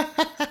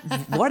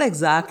 What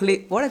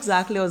exactly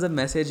was the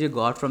message you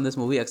got from this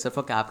movie except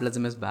for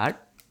capitalism is bad?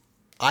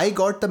 I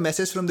got the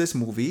message from this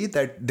movie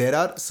that there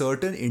are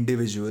certain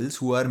individuals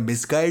who are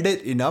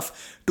misguided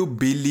enough to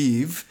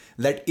believe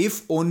that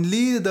if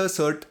only the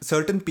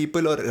certain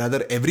people, or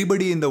rather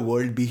everybody in the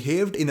world,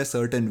 behaved in a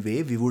certain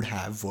way, we would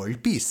have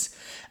world peace.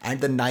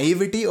 And the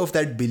naivety of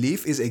that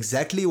belief is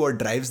exactly what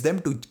drives them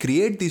to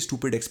create these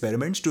stupid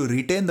experiments to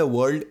retain the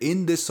world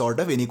in this sort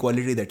of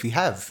inequality that we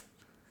have.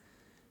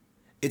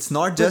 It's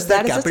not just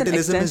that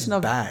capitalism is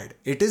bad.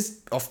 It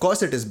is, of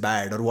course it is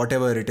bad, or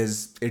whatever it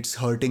is, it's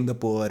hurting the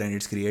poor and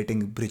it's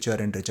creating richer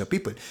and richer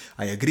people.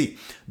 I agree.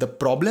 The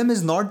problem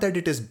is not that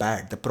it is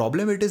bad. The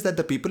problem it is that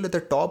the people at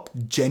the top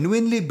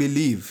genuinely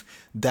believe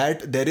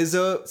that there is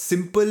a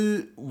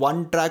simple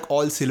one-track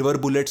all silver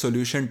bullet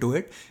solution to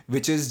it,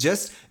 which is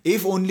just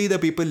if only the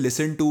people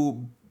listen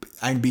to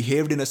and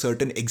behaved in a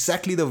certain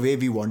exactly the way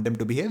we want them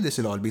to behave, this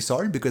will all be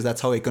solved because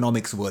that's how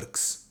economics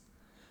works.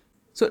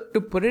 So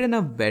to put it in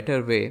a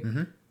better way,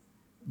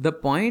 the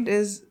point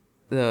is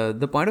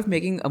the point of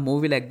making a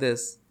movie like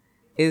this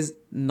is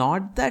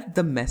not that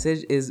the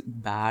message is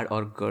bad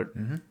or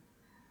good.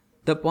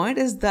 The point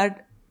is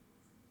that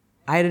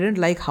I didn't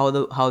like how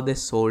they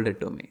sold it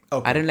to me.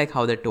 Okay. I didn't like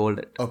how they told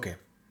it. Okay.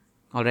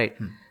 All right.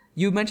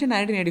 You mentioned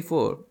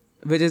 1984,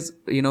 which is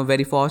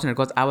very fortunate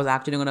because I was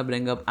actually going to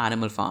bring up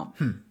Animal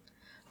Farm.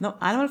 Now,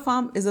 Animal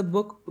Farm is a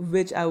book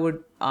which I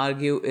would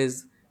argue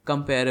is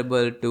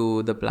comparable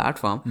to The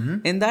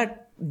Platform in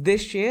that they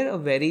share a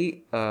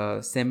very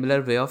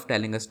similar way of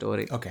telling a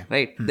story. Okay.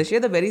 Right? They share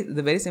the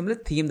very similar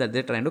theme that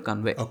they're trying to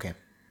convey. Okay.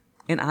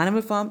 In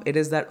Animal Farm, it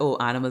is that,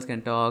 animals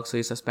can talk, so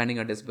you're suspending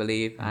your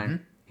disbelief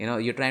and,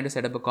 you're trying to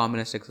set up a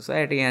communistic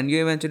society and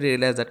you eventually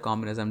realize that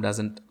communism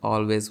doesn't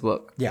always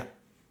work. Yeah.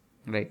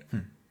 Right?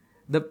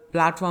 The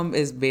Platform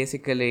is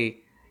basically...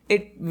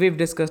 We've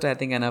discussed, I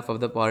think, enough of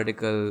the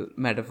political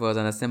metaphors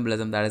and the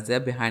symbolism that is there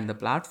behind The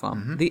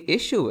Platform. The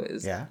issue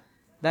is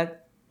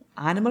that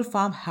Animal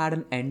Farm had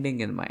an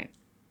ending in mind.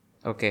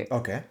 Okay.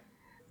 Okay.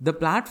 The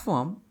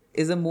Platform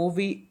is a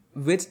movie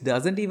which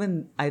doesn't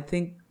even, I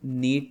think,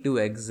 need to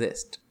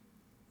exist.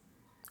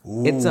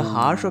 Ooh, It's a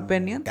harsh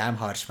opinion. Damn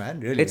harsh, man.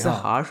 Really? It's a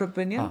harsh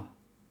opinion.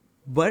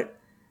 But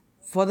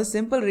for the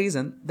simple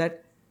reason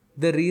that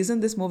the reason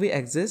this movie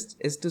exists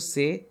is to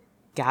say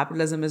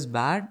capitalism is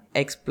bad,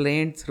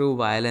 explained through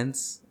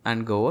violence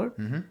and gore,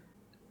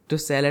 to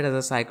sell it as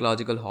a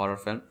psychological horror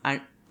film.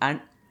 And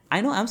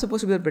I know I'm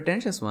supposed to be the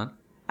pretentious one,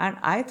 and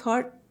I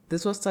thought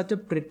this was such a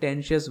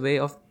pretentious way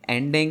of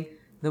ending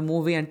the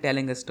movie and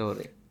telling a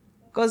story.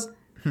 Because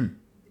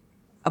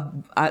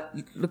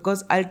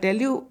because I'll tell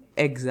you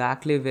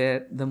exactly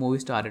where the movie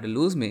started to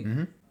lose me.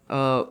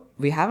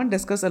 We haven't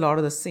discussed a lot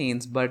of the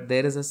scenes, but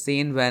there is a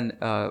scene when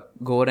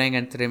Goreng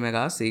and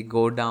Trimagasi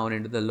go down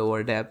into the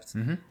lower depths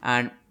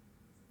and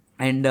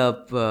end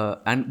up,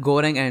 and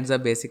Goreng ends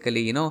up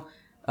basically,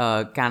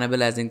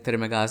 cannibalizing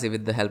Trimagasi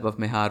with the help of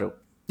Miharu.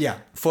 Yeah.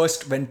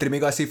 First, when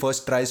Trimagasi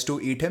first tries to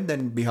eat him,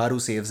 then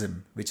Biharu saves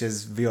him, which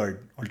is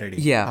weird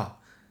already. Yeah.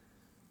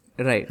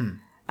 Right.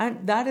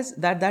 And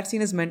that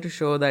scene is meant to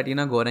show that,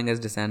 Goreng has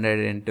descended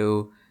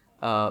into,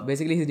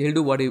 basically he'll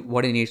do what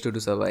he needs to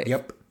survive.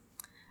 Yep.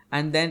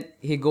 And then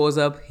he goes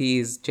up,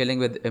 he's chilling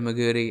with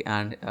Imaguri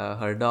and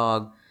her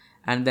dog.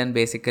 And then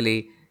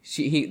basically,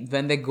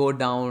 when they go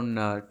down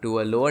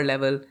to a lower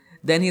level,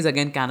 then he's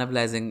again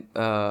cannibalizing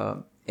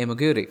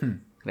Imaguri.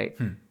 Right?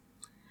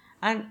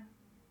 And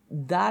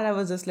that I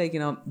was just like,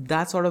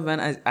 that's sort of when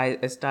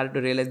I started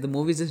to realize the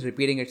movie is just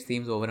repeating its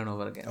themes over and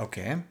over again.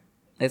 Okay.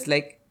 It's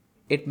like,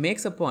 it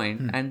makes a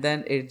point and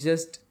then it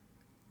just,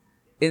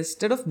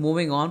 instead of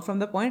moving on from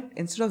the point,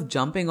 instead of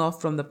jumping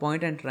off from the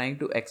point and trying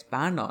to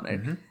expand on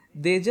it,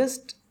 they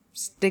just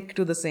stick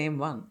to the same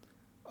one.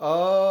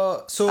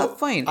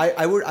 Fine.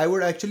 I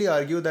would actually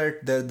argue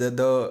that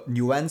the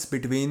nuance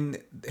between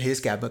his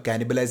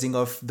cannibalizing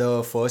of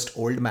the first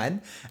old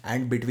man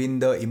and between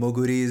the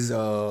Imoguri's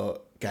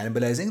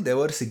cannibalizing, there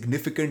were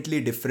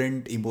significantly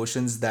different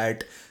emotions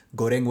that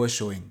Goreng was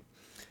showing.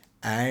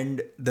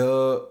 And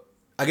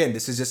again,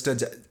 this is just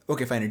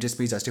okay, fine, it just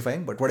be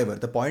justifying, but whatever.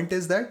 The point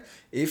is that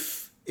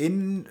if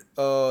in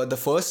the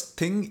first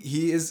thing,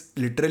 he is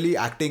literally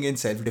acting in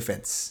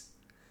self-defense,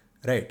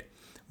 right?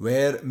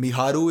 Where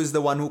Miharu is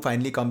the one who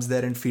finally comes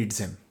there and feeds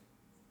him,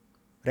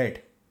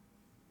 right?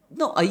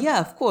 No, yeah,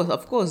 of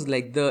course.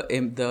 Like the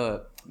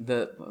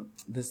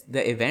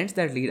events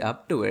that lead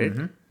up to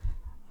it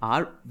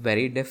are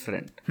very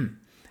different.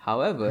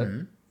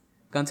 However,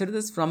 consider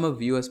this from a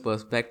viewer's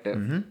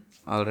perspective.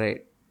 All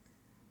right,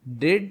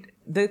 did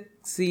the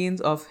scenes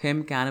of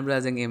him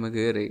cannibalizing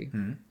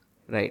Imaguri,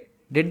 right?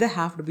 Did they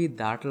have to be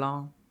that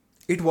long?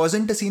 It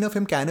wasn't a scene of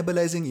him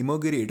cannibalizing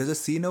Imoguri. It was a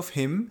scene of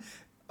him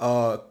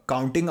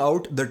counting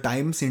out the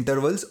times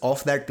intervals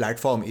of that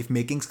platform, if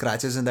making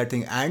scratches in that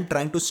thing, and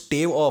trying to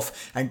stave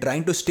off and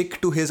trying to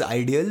stick to his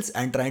ideals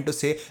and trying to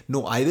say,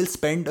 no, I will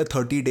spend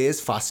 30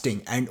 days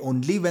fasting. And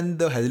only when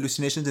the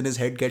hallucinations in his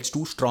head gets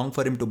too strong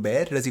for him to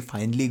bear does he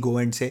finally go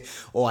and say,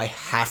 oh, I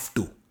have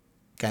to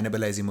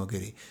cannibalize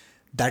Imogiri.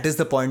 That is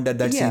the point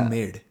that scene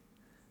made.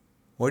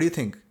 What do you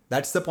think?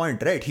 That's the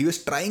point, right? He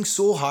was trying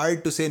so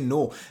hard to say,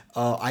 no,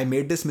 I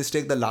made this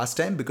mistake the last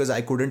time because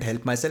I couldn't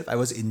help myself. I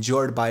was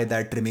injured by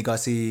that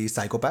Trimagasi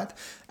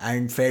psychopath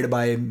and fed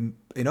by,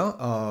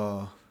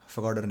 I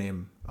forgot her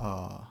name,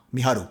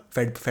 Miharu,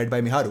 fed by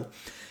Miharu.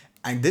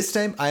 And this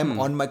time I am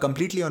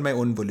completely on my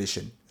own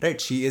volition, right?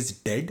 She is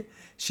dead.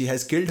 She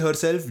has killed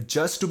herself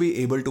just to be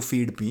able to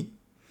feed me.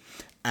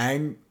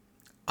 And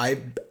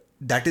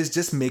that is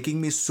just making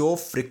me so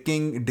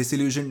freaking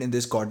disillusioned in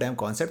this goddamn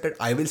concept that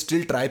I will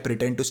still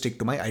pretend to stick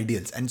to my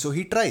ideals. And so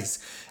he tries.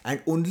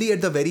 And only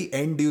at the very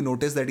end do you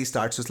notice that he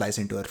starts to slice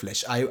into her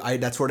flesh.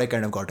 That's what I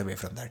kind of got away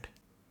from that.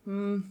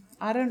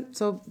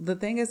 So the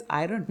thing is,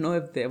 I don't know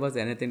if there was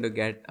anything to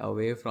get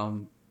away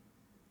from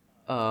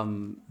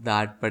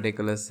that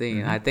particular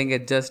scene. I think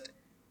it just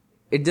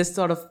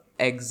sort of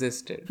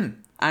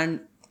existed. And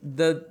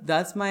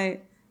that's my,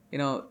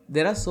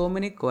 there are so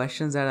many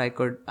questions that I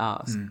could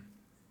ask.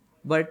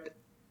 But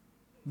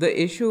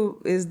the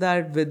issue is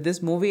that with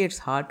this movie, it's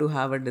hard to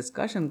have a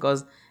discussion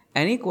because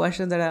any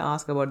question that I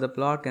ask about the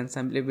plot can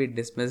simply be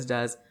dismissed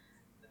as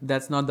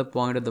that's not the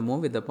point of the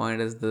movie. The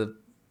point is the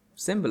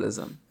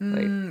symbolism,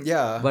 right?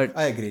 Yeah, but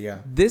I agree. Yeah.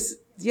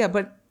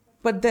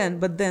 But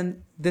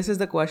then this is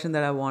the question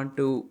that I want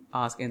to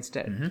ask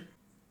instead.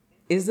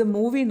 Is the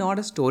movie not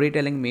a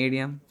storytelling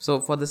medium? So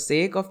for the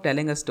sake of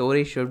telling a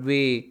story, should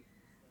we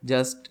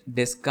just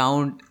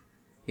discount,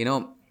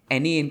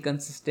 any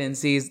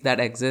inconsistencies that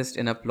exist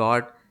in a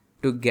plot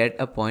to get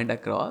a point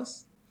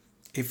across?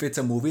 If it's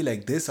a movie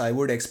like this, I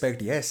would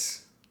expect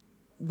yes.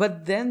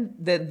 But then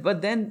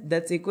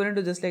that's equivalent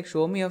to just like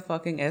show me a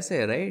fucking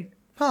essay, right?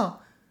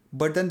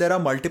 But then there are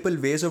multiple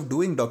ways of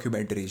doing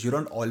documentaries. You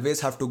don't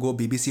always have to go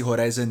BBC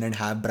Horizon and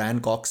have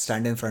Brian Cox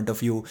stand in front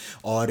of you,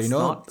 or it's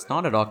not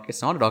a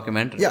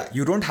documentary. Yeah,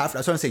 you don't have.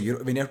 That's what I'm saying.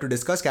 When you have to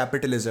discuss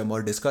capitalism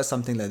or discuss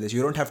something like this,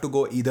 you don't have to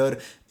go either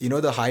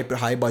the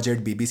high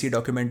budget BBC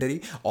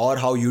documentary or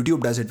how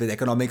YouTube does it with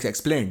Economics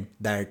Explained.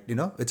 That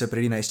it's a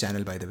pretty nice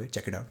channel, by the way.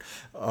 Check it out.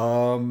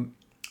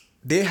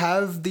 they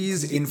have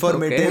these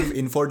informative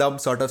infodump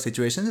sort of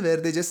situations where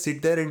they just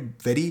sit there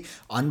and very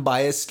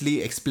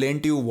unbiasedly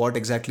explain to you what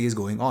exactly is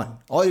going on.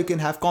 Or you can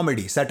have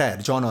comedy, satire,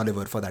 John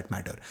Oliver for that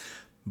matter.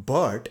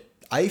 But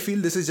I feel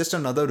this is just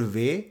another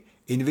way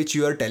in which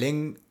you are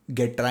trying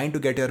to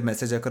get your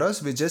message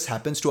across, which just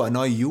happens to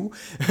annoy you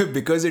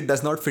because it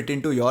does not fit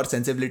into your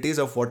sensibilities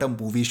of what a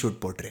movie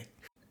should portray.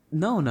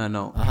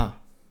 No.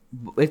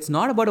 It's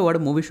not about what a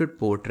movie should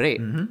portray.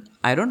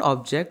 I don't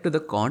object to the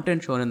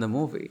content shown in the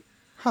movie.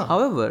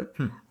 However,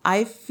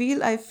 I feel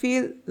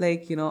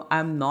like,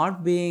 I'm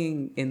not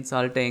being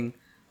insulting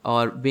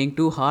or being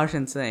too harsh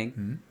in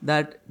saying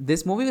that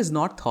this movie is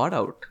not thought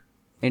out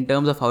in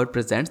terms of how it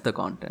presents the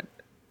content.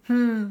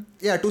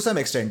 Yeah, to some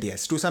extent,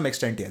 yes.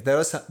 There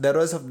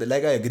was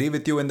like, I agree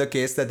with you in the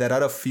case that there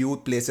are a few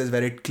places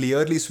where it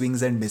clearly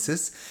swings and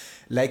misses.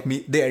 Like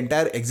the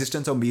entire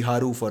existence of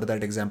Miharu, for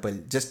that example,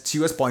 just she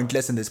was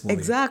pointless in this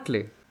movie.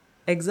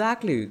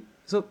 Exactly.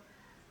 So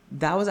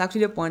that was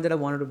actually a point that I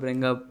wanted to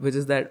bring up, which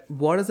is that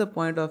what is the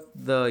point of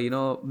the,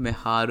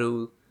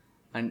 Miharu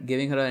and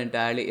giving her an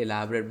entirely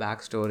elaborate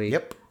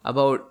backstory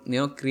about,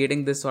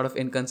 creating this sort of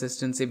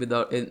inconsistency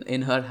without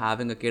in her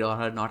having a kid or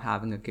her not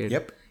having a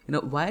kid.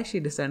 Why is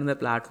she descending the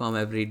platform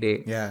every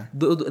day? Yeah.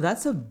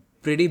 That's a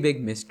pretty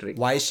big mystery.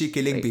 Why is she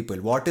killing people?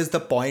 What is the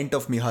point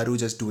of Miharu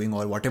just doing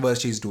or whatever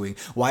she's doing?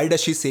 Why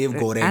does she save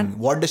Goreng?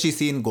 What does she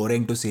see in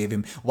Goreng to save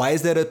him? Why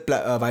is there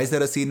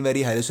a scene where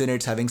he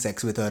hallucinates having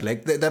sex with her?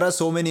 Like there are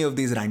so many of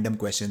these random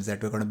questions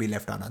that were going to be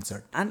left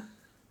unanswered. And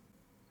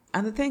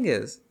the thing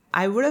is,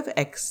 I would have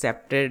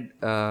accepted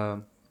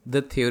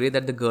the theory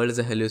that the girl is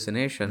a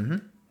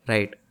hallucination,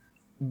 right?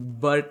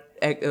 But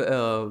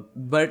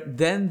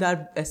then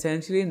that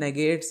essentially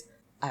negates,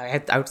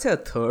 I would say, a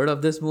third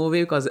of this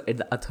movie, because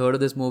a third of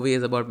this movie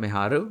is about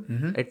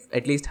Miharu. It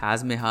at least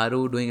has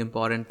Miharu doing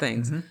important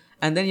things.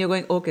 And then you're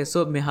going, okay,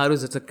 so Miharu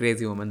is just a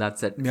crazy woman.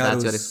 That's it.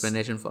 That's your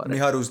explanation for it.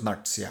 Miharu's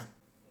nuts, yeah.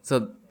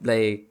 So,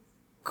 like,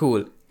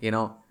 cool,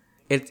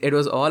 It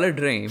was all a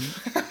dream.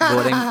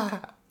 Boring.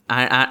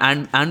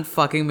 and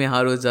fucking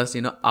Miharu is just,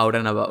 out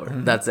and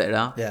about. That's it,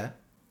 huh? Yeah.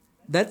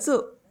 That's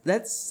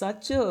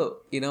such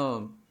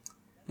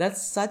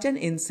an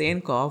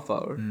insane cop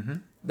out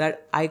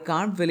that I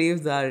can't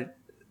believe that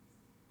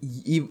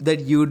you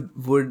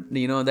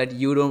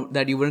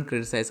wouldn't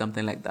criticize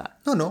something like that.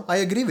 No, I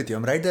agree with you.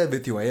 I'm right there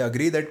with you. I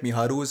agree that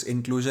Miharu's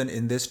inclusion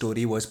in this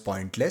story was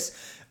pointless,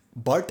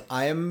 but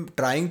I am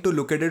trying to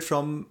look at it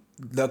from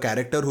the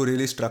character who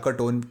really struck a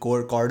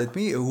chord with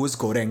me, who's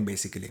Goreng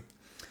basically.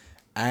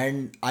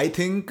 And I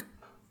think,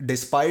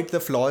 despite the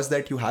flaws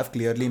that you have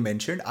clearly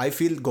mentioned, I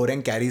feel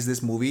Goreng carries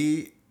this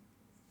movie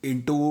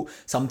into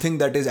something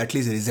that is at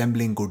least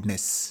resembling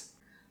goodness.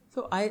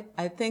 So I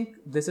think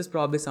this is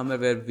probably somewhere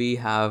where we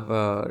have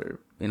a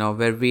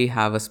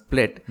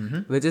split,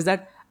 which is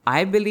that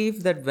I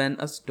believe that when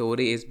a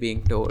story is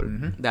being told,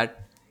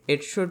 that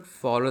it should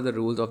follow the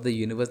rules of the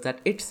universe that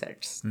it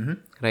sets,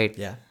 right?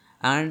 Yeah.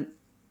 And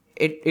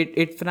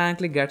it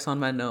frankly gets on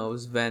my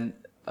nerves when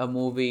a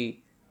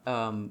movie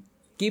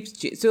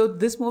so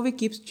this movie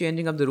keeps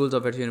changing up the rules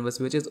of its universe,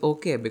 which is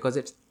okay because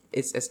it's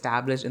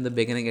established in the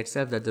beginning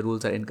itself that the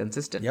rules are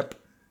inconsistent. Yep.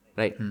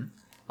 Right.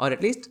 Or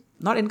at least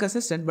not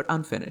inconsistent, but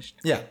unfinished.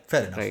 Yeah,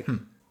 fair enough. Right.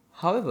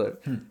 However,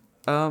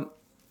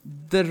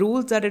 the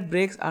rules that it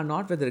breaks are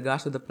not with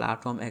regards to the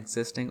platform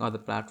existing or the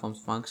platform's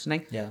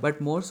functioning, but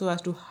more so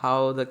as to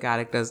how the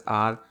characters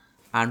are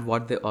and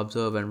what they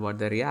observe and what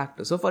they react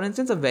to. So, for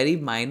instance, a very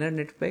minor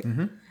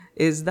nitpick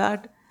is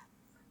that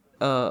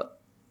a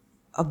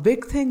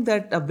big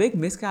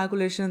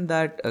miscalculation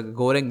that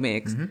Goreng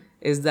makes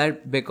is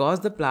that because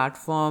the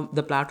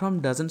platform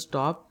doesn't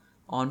stop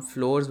on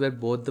floors where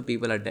both the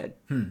people are dead.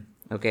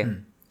 Okay.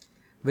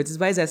 Which is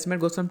why his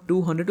estimate goes from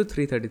 200 to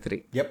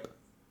 333. Yep.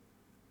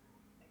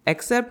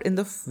 Except in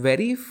the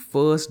very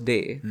first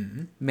day,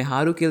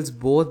 Miharu kills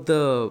both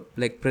the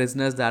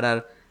prisoners that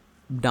are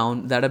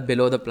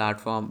below the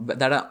platform,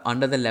 that are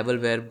under the level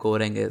where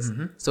Goreng is.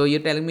 So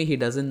you're telling me he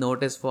doesn't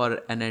notice for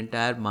an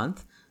entire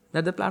month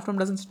that the platform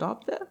doesn't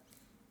stop there?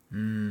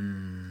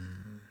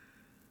 Come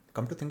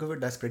to think of it,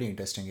 that's pretty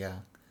interesting, yeah.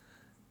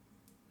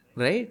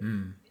 Right?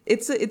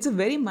 It's a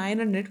very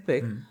minor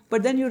nitpick,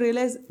 but then you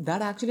realize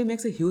that actually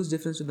makes a huge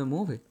difference to the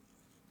movie.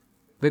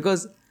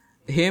 Because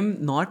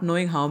him not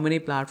knowing how many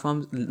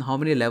platforms, how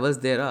many levels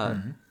there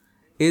are,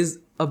 is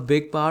a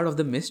big part of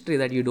the mystery,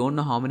 that you don't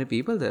know how many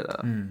people there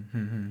are.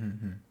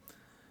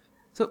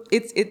 So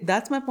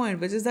that's my point,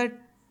 which is that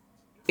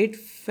it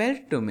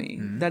felt to me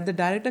that the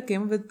director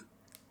came up with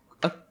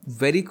a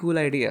very cool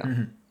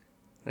idea,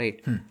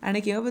 right? And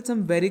he came up with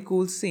some very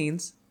cool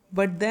scenes,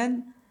 but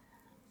then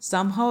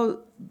somehow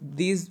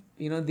these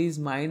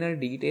minor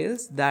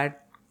details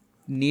that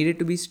needed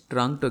to be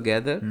strung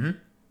together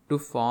to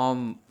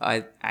form,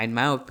 in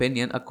my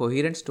opinion, a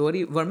coherent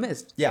story were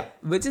missed. Yeah.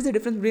 Which is the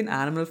difference between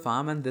Animal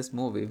Farm and this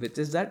movie, which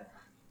is that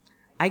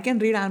I can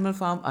read Animal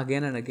Farm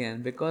again and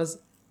again because,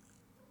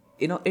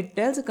 it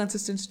tells a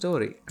consistent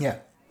story. Yeah.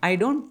 I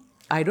don't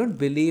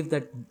believe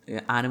that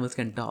animals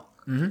can talk.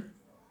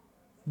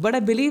 But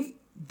I believe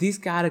these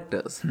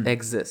characters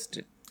exist.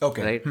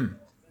 Okay. Right?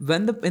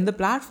 When in the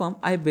platform,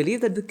 I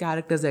believe that the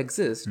characters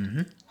exist.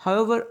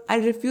 However, I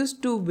refuse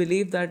to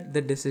believe that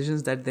the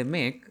decisions that they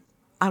make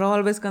are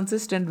always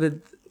consistent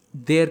with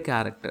their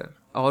character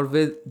or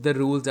with the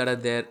rules that are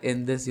there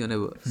in this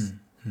universe.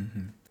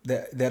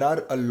 There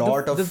are a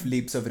lot of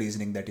leaps of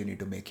reasoning that you need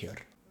to make here.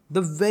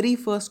 The very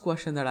first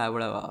question that I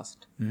would have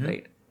asked,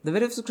 right? The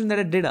very first question that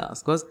I did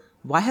ask was,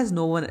 why has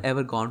no one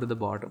ever gone to the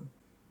bottom?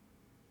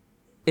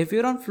 If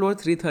you're on floor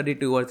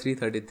 332 or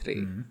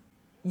 333,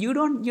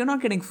 you're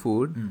not getting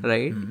food,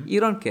 right? You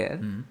don't care.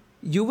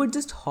 You would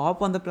just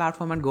hop on the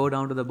platform and go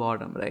down to the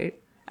bottom, right?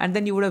 And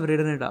then you would have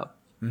ridden it up.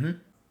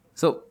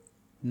 So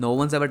no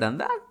one's ever done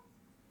that.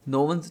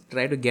 No one's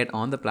tried to get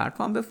on the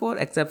platform before,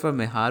 except for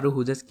Miharu,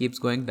 who just keeps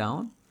going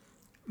down.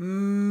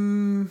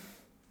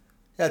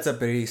 That's a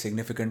very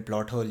significant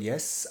plot hole,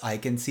 yes. I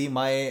can see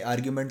my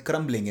argument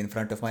crumbling in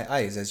front of my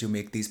eyes as you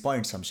make these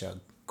points, Samshag.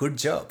 Good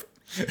job.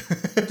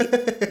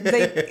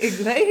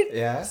 Right?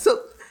 Yeah.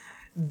 So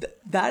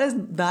that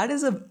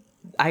is a,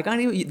 I can't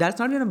even, that's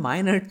not even a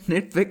minor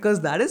nitpick,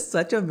 because that is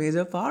such a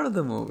major part of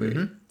the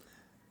movie.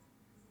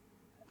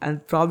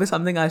 And probably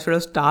something I should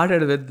have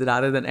started with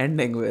rather than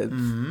ending with.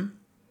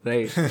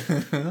 Right?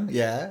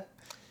 Yeah.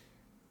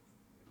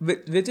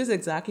 Which is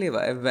exactly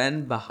why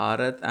when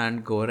Bharat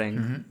and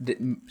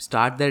Goreng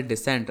start their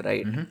descent,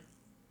 right?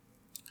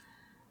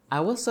 I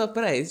was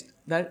surprised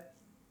that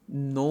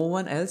no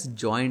one else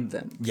joined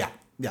them. Yeah,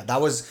 that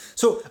was...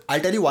 So,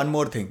 I'll tell you one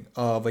more thing,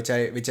 which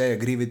I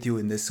agree with you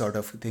in this sort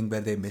of thing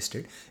where they missed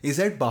it, is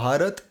that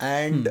Bharat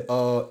and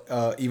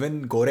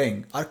even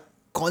Goreng are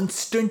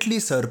constantly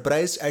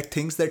surprised at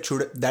things that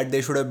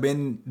they should have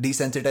been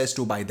desensitized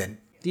to by then.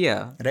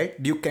 Yeah. Right?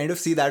 You kind of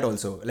see that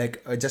also.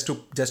 Like, just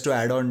to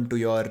add on to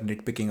your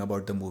nitpicking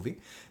about the movie,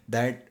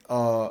 that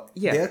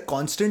they're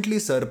constantly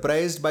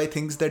surprised by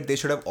things that they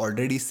should have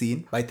already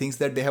seen, by things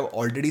that they have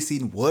already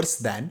seen worse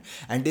than,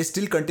 and they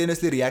still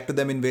continuously react to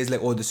them in ways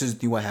like, oh, this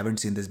is new, I haven't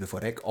seen this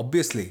before. Like,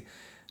 obviously,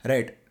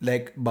 right?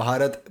 Like,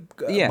 Bharat,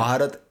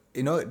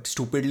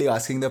 stupidly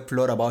asking the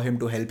floor above him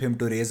to help him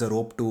to raise a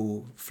rope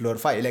to floor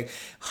 5. Like,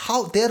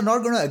 how? They're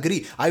not going to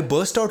agree. I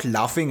burst out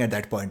laughing at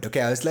that point.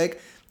 Okay, I was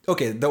like,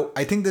 okay, though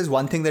I think there's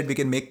one thing that we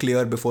can make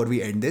clear before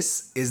we end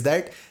this, is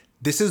that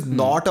this is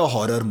not a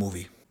horror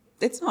movie.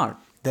 It's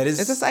not.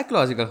 It's a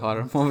psychological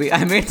horror movie.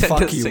 I made that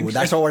Fuck distinction. you.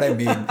 That's not what I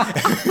mean.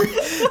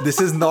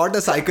 This is not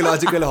a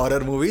psychological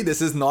horror movie.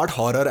 This is not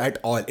horror at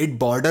all. It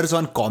borders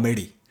on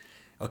comedy.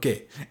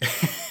 Okay.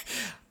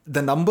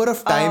 The number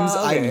of times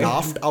I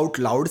laughed out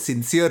loud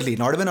sincerely,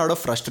 not even out of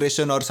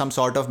frustration or some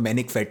sort of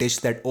manic fetish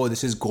that, oh,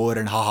 this is gore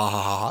and ha ha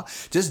ha ha ha.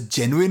 Just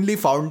genuinely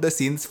found the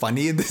scenes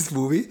funny in this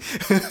movie.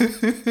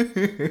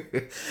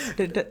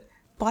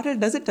 Potter,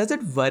 does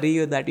it worry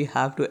you that you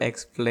have to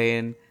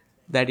explain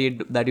that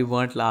you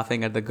weren't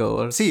laughing at the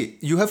gore? See,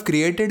 you have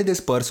created this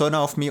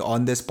persona of me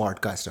on this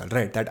podcast, all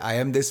right? That I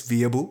am this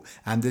weeaboo,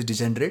 I am this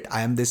degenerate,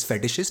 I am this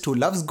fetishist who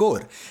loves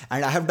gore.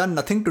 And I have done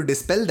nothing to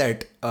dispel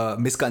that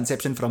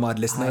misconception from our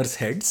listeners'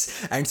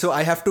 heads. And so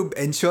I have to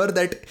ensure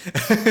that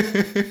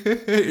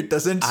it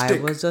doesn't stick.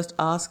 I was just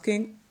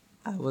asking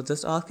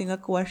a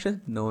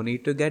question. No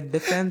need to get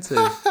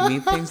defensive. Me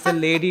thinks the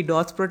lady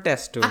dots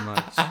protest too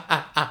much.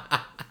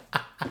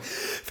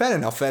 Fair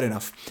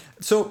enough.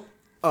 So...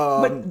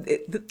 But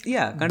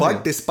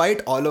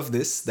despite all of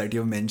this that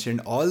you've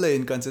mentioned, all the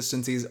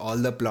inconsistencies, all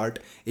the plot,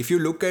 if you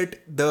look at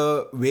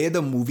the way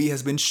the movie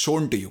has been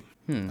shown to you,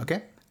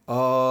 okay?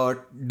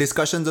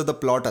 Discussions of the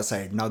plot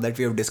aside, now that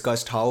we have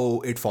discussed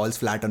how it falls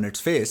flat on its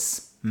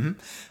face,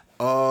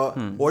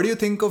 what do you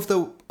think of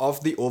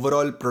the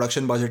overall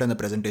production budget and the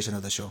presentation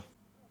of the show?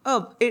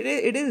 Oh,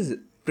 it is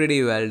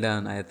pretty well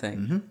done, I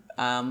think.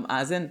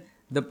 As in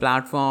the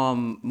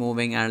platform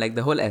moving and like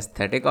the whole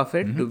aesthetic of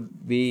it to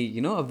be,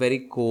 a very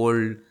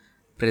cold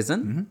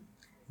prison.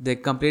 They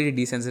completely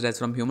desensitized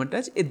from human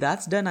touch.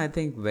 That's done, I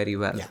think, very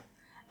well. Yeah.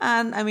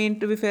 And I mean,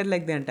 to be fair,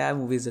 like the entire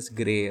movie is just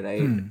grey,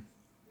 right?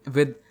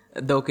 With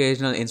the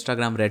occasional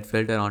Instagram red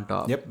filter on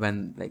top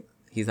when like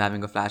he's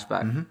having a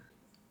flashback.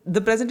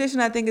 The presentation,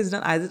 I think, is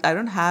done. I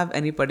don't have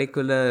any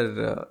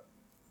particular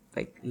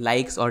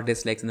likes or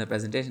dislikes in the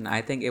presentation.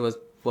 I think it was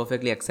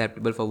perfectly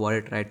acceptable for what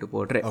it tried to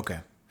portray. Okay.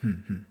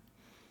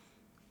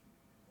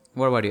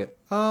 What about you?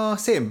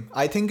 Same.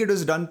 I think it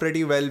was done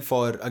pretty well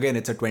for, again,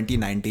 it's a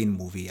 2019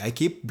 movie. I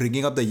keep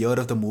bringing up the year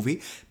of the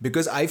movie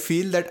because I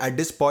feel that at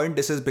this point,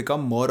 this has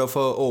become more of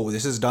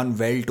this is done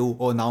well too.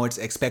 Oh, now it's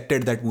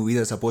expected that movies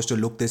are supposed to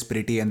look this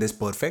pretty and this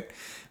perfect,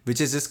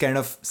 which is just kind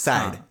of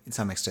sad in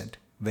some extent,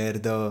 where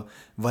the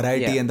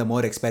variety and the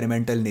more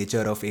experimental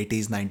nature of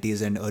 80s,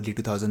 90s and early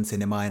 2000s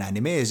cinema and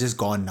anime is just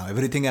gone now.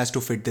 Everything has to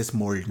fit this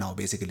mold now,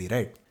 basically,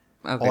 right?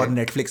 Okay. Or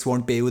Netflix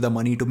won't pay you the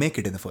money to make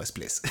it in the first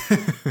place.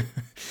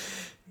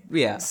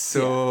 Yeah.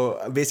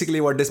 So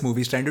basically what this movie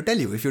is trying to tell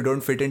you, if you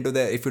don't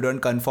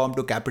conform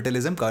to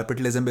capitalism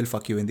will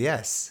fuck you in the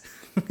ass.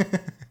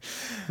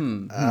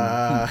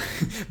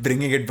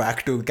 Bringing it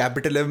back to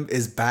capitalism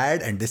is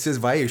bad and this is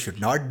why you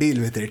should not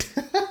deal with it.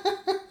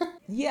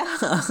 Yeah.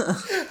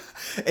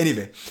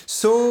 Anyway,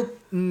 so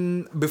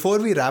before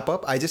we wrap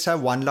up, I just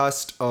have one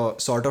last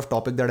sort of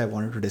topic that I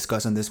wanted to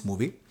discuss on this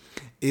movie.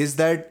 Is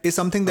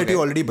something that you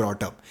already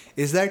brought up.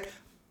 Is that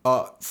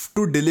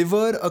to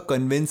deliver a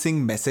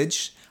convincing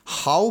message,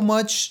 how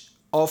much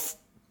of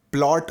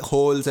plot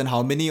holes and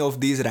how many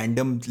of these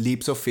random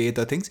leaps of faith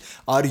or things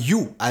are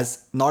you,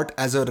 as not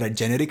as a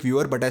generic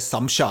viewer but as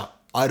Samsha,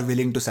 are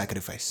willing to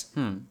sacrifice?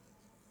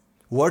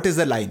 What is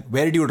the line?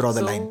 Where do you draw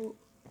the line?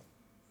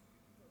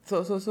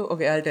 So,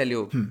 okay, I'll tell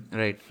you.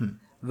 Right.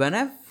 When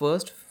I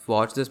first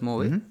watched this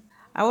movie,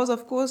 I was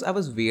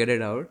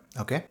weirded out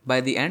Okay.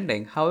 by the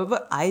ending.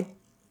 However, I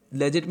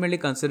legitimately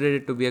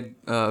considered it to be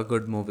a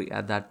good movie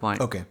at that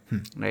point. Okay.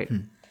 Right.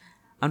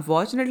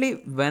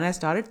 Unfortunately, when I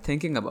started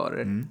thinking about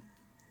it,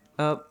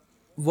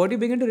 what you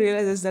begin to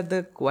realize is that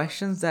the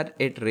questions that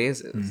it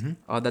raises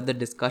or that the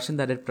discussion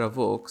that it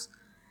provokes,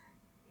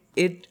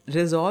 it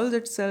resolves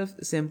itself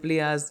simply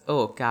as,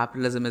 oh,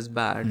 capitalism is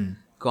bad,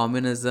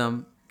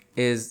 communism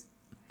is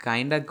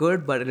kind of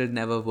good, but it'll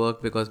never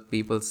work because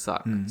people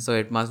suck. So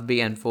it must be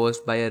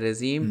enforced by a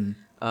regime.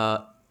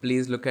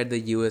 Please look at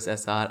the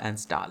USSR and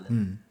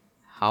Stalin,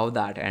 how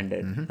that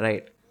ended,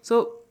 right?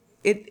 So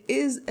it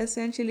is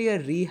essentially a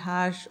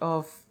rehash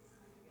of,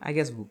 I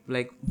guess,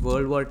 like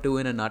World War II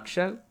in a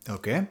nutshell.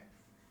 Okay.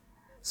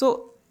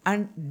 So,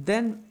 and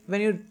then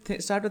when you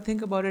start to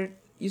think about it,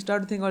 you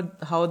start to think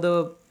about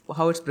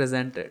how it's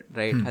presented,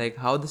 right? Like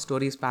how the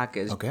story is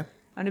packaged. Okay.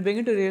 And you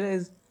begin to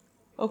realize,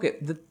 okay,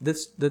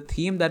 the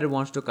theme that it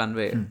wants to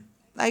convey,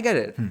 I get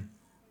it.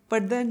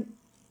 But then,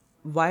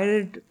 why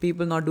did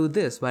people not do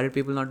this? Why did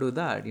people not do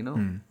that?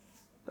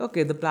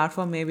 Okay, the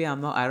platform, maybe I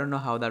don't know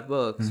how that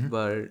works,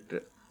 but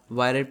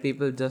why did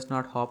people just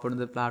not hop onto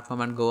the platform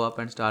and go up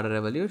and start a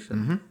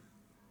revolution?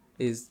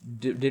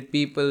 Did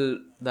people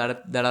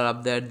that are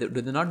up there, do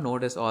they not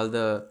notice all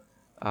the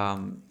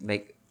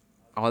like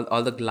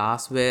all the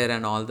glassware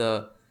and all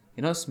the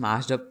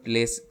smashed up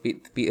things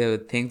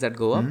that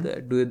go up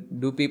there?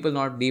 Do people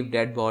not leave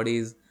dead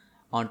bodies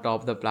on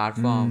top of the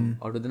platform,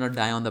 or do they not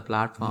die on the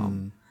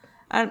platform?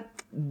 And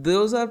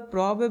those are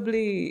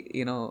probably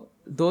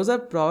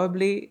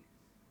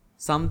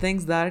some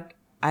things that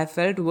I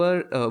felt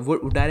would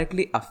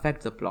directly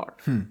affect the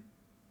plot.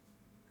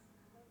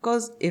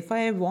 Because if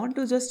I want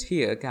to just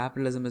hear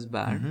capitalism is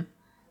bad,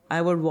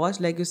 I would watch,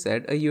 like you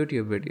said, a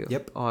YouTube video.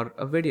 Yep. Or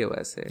a video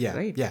essay, Yeah,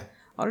 right? yeah.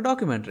 Or a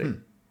documentary.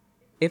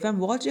 If I'm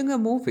watching a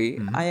movie,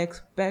 I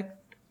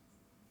expect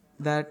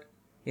that,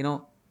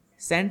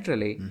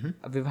 centrally,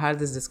 we've had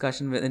this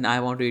discussion in I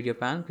Want to Eat Your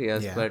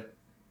Pancreas, Yeah. but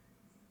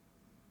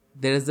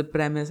there is the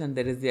premise and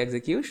there is the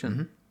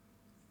execution.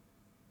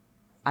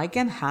 I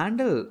can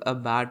handle a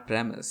bad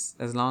premise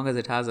as long as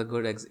it has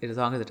good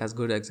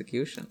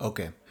execution.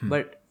 Okay.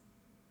 But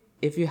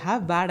if you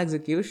have bad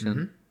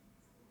execution,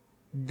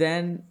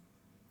 then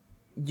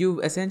you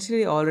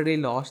essentially already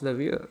lost the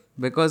viewer,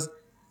 because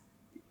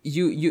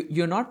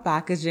you're not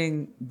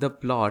packaging the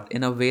plot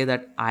in a way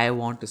that I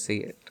want to see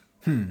it.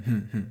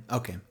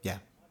 Okay. Yeah.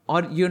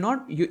 Or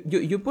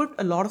you put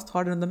a lot of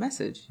thought into the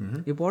message.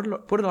 You put a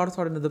lot of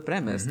thought into the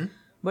premise,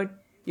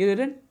 but you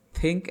didn't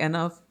think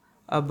enough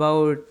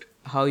about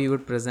how you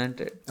would present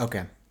it.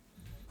 Okay.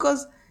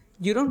 Because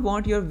you don't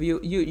want your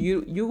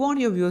you want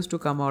your viewers to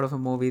come out of a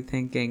movie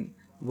thinking,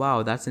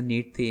 wow, that's a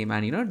neat theme,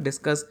 and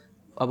discuss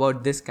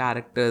about this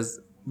character's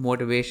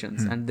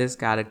motivations and this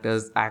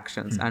character's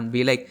actions, and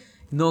be like,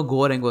 no,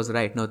 Goring was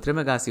right, no,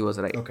 Trimagasi was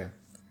right. Okay.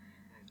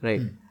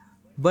 Right.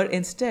 But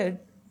instead,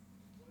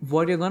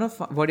 what you're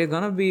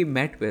gonna be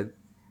met with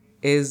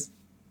is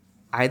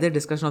either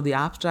discussion of the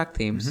abstract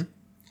themes,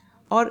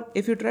 or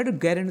if you try to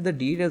get into the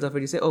details of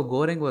it, you say, oh,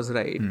 Goring was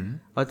right,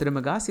 or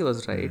Trimagasi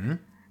was right,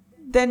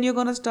 then you're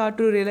gonna start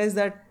to realize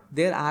that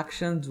their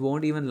actions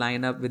won't even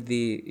line up with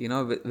the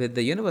with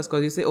the universe,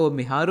 because you say, oh,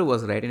 Miharu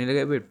was right, and you're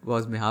like, wait,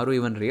 was Miharu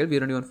even real? We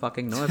don't even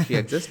fucking know if she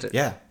existed.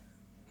 Yeah.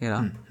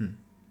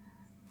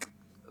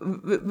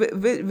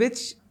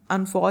 Which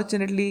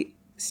unfortunately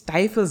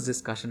stifles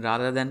discussion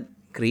rather than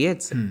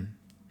creates it.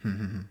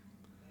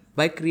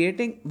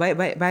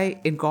 By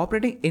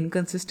incorporating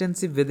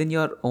inconsistency within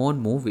your own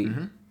movie,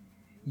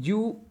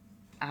 you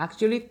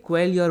actually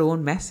quell your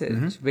own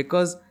message,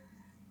 because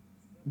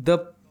the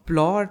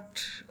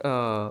plot,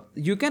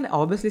 you can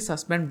obviously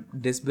suspend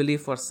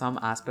disbelief for some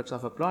aspects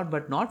of a plot,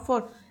 but not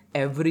for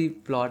every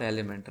plot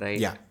element, right?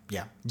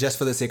 Yeah. Just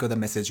for the sake of the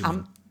message you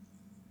mean.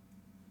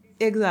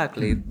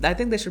 Exactly. I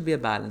think there should be a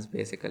balance,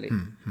 basically.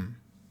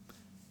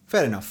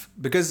 Fair enough.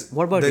 Because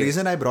What about the you?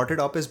 reason I brought it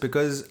up is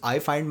because I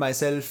find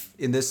myself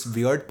in this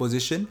weird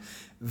position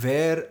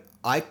where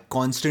I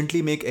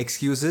constantly make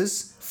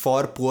excuses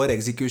for poor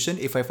execution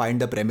if I find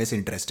the premise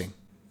interesting.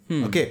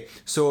 Okay.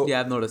 So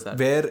Yeah, I've noticed that.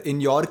 where in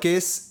your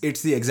case,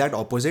 it's the exact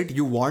opposite.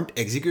 You want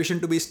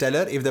execution to be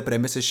stellar. If the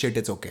premise is shit,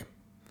 it's okay.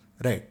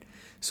 Right.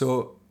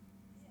 So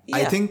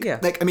I think,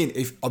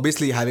 if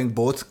obviously having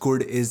both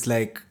good is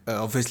like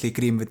obviously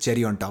cream with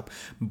cherry on top.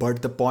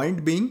 But the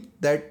point being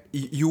that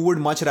you would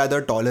much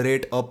rather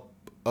tolerate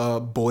a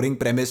boring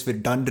premise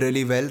done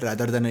really well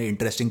rather than an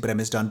interesting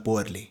premise done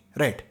poorly.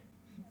 Right.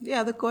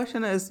 Yeah, the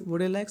question is,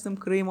 would you like some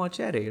cream or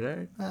cherry,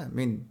 right? I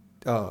mean,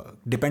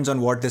 depends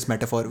on what this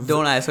metaphor.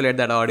 Don't isolate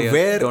that audio.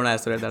 Where Don't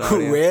isolate that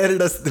audio.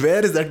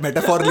 where is that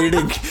metaphor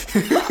leading?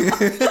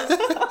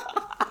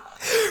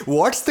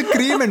 What's the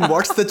cream and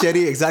what's the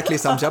cherry exactly,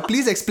 Samsha?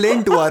 Please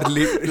explain to our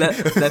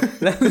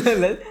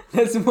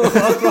Let's move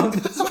on from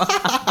this one.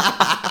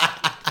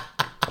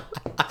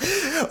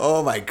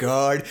 Oh my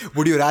god.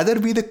 Would you rather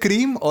be the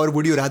cream or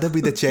would you rather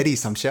be the cherry,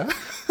 Samsha?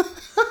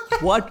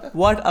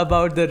 What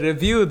about the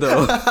review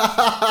though?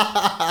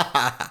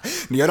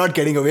 You're not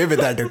getting away with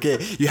that, okay?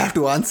 You have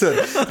to answer.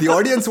 The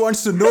audience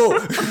wants to know.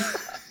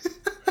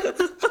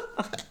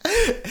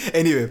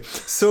 Anyway,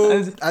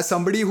 so as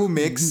somebody who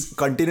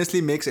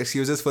continuously makes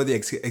excuses for the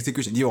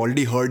execution, you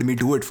already heard me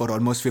do it for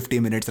almost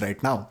 50 minutes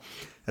right now,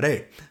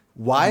 right?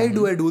 Why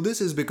do I do this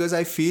is because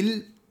I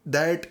feel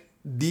that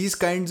these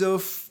kinds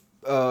of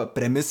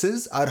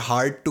premises are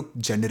hard to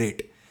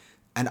generate.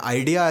 An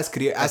idea as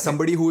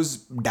somebody who's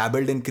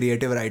dabbled in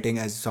creative writing,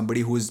 as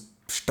somebody who's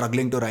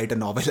struggling to write a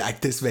novel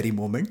at this very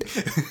moment,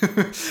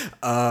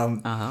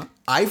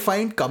 I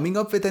find coming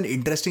up with an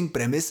interesting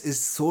premise is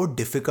so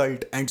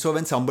difficult. And so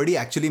when somebody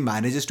actually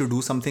manages to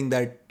do something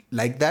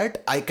like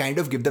that, I kind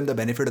of give them the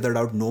benefit of the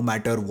doubt, no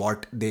matter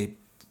what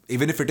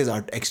even if it is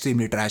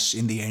extremely trash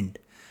in the end.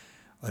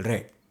 All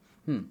right.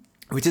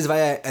 Which is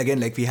why I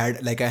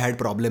had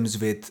problems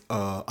with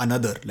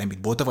Another. I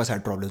mean, both of us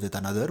had problems with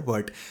Another,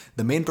 but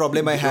the main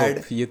problem I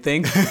had, You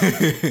think?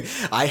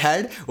 I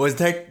had was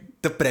that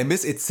the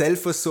premise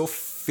itself was so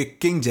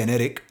freaking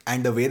generic,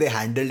 and the way they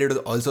handled it was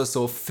also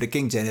so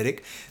freaking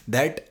generic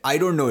that I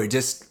don't know. It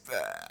just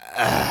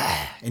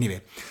anyway.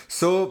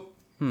 So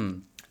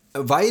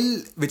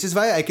which is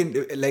why I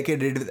can like I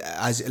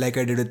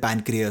did with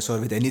Pancreas or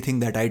with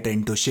anything that I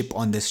tend to ship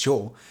on this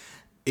show.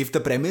 If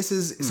the premise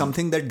is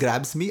something that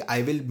grabs me,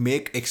 I will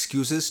make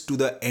excuses to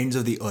the ends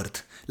of the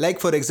earth. Like,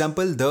 for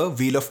example, the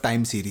Wheel of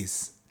Time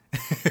series.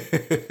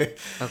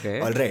 Okay.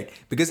 All right.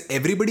 Because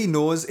everybody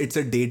knows it's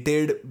a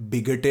dated,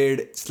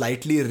 bigoted,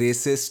 slightly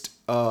racist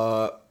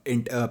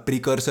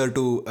precursor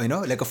to,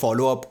 like a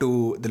follow-up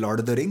to The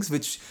Lord of the Rings,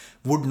 which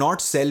would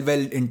not sell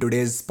well in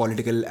today's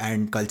political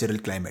and cultural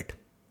climate.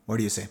 What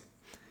do you say?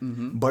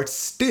 But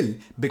still,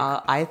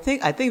 I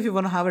think if you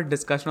want to have a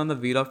discussion on the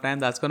Wheel of Time,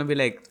 that's going to be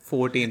like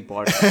 14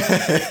 parts.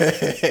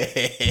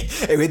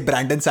 with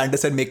Brandon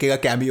Sanderson making a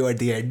cameo at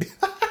the end.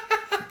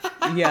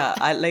 Yeah,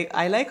 I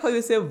like how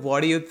you say,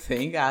 what do you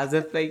think, as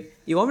if like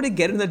you want me to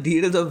get into the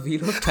details of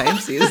Wheel of Time,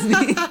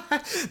 seriously?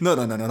 No.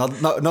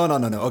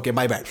 Okay,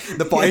 my bad.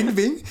 The point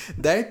being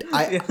that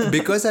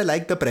because I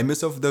like the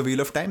premise of the Wheel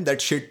of Time, that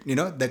shit,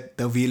 that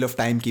the Wheel of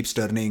Time keeps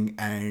turning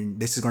and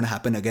this is going to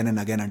happen again and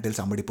again until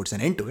somebody puts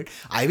an end to it.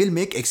 I will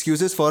make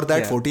excuses for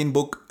that 14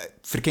 book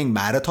freaking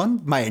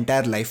marathon my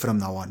entire life from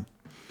now on.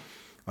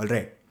 All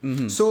right.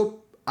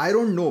 So I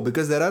don't know,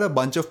 because there are a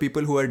bunch of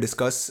people who I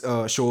discuss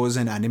shows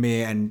and anime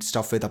and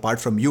stuff with.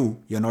 Apart from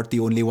you, you're not the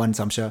only one,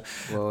 Samsha.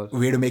 Well,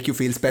 way to make you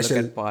feel special.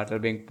 Look at Potter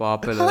being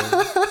popular.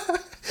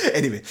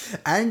 Anyway,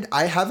 and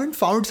I haven't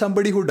found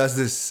somebody who does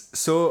this.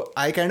 So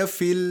I kind of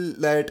feel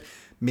that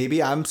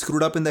maybe I'm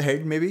screwed up in the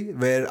head,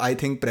 where I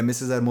think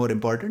premises are more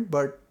important.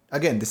 But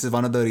again, this is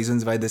one of the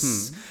reasons why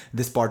this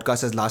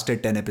podcast has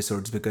lasted 10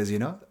 episodes, because,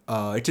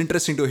 it's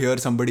interesting to hear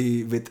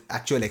somebody with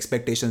actual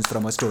expectations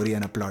from a story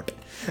and a plot.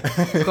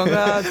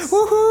 Congrats!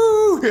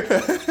 Woohoo!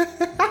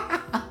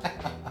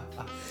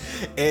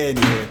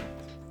 Anyway,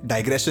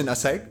 digression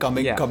aside,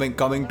 coming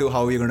to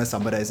how we're going to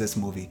summarize this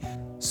movie.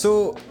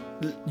 So,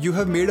 you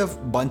have made a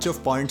bunch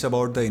of points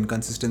about the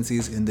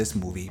inconsistencies in this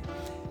movie.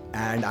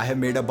 And I have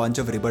made a bunch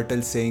of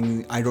rebuttals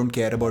saying I don't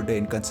care about the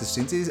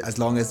inconsistencies as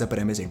long as the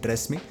premise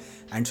interests me.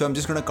 And so I'm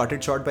just going to cut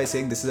it short by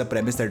saying this is a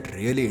premise that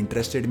really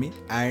interested me.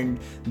 And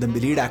the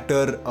lead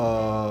actor,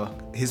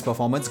 his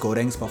performance,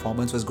 Goreng's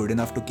performance, was good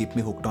enough to keep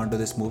me hooked onto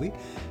this movie.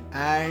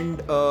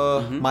 And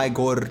my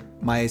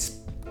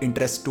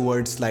interest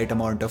towards slight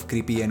amount of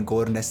creepy and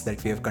goreness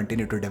that we have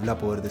continued to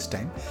develop over this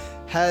time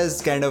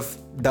has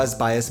does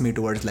bias me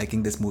towards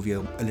liking this movie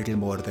a little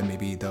more than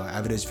maybe the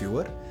average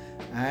viewer.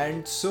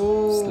 And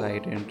so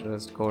slight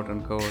interest, quote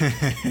unquote.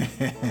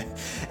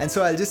 And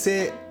so I'll just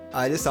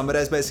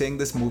summarize by saying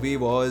this movie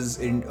was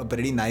in a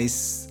pretty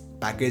nice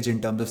package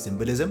in terms of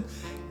symbolism,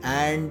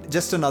 and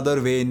just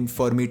another way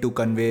for me to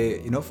convey,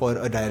 for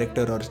a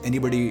director or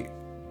anybody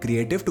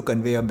creative to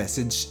convey a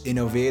message in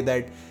a way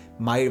that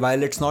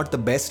while it's not the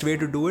best way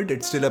to do it,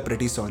 it's still a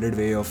pretty solid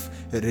way of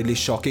really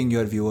shocking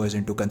your viewers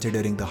into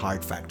considering the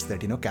hard facts that,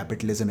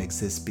 capitalism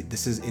exists,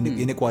 this is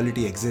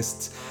inequality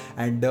exists,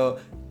 and the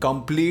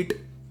complete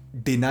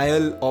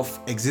denial of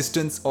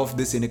existence of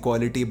this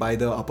inequality by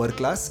the upper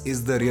class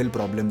is the real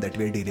problem that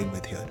we're dealing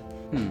with here.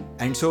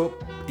 And so,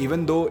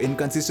 even though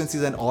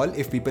inconsistencies and all,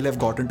 if people have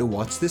gotten to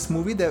watch this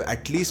movie, they've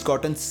at least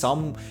gotten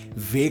some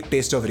vague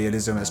taste of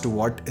realism as to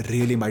what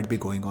really might be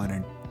going on,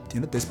 and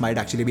this might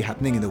actually be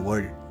happening in the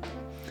world.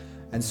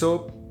 And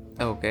so,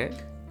 okay,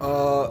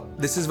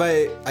 this is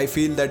why I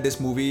feel that this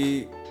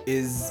movie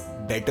is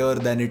better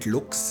than it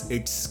looks.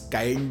 It's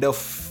kind of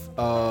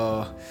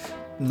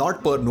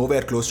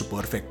nowhere close to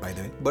perfect, by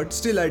the way. But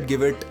still, I'd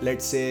give it,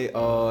 let's say, a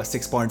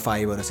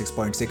 6.5 or a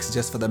 6.6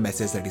 just for the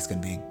message that he's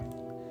conveying.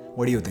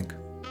 What do you think?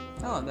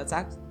 Oh, that's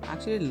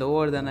actually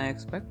lower than I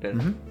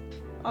expected.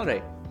 All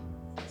right.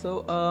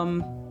 So,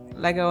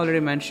 like I already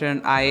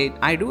mentioned,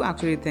 I do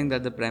actually think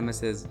that the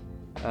premise is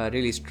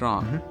really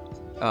strong.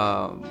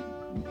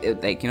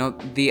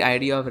 The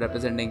idea of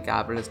representing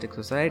capitalistic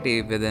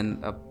society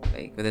within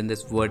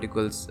this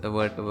vertical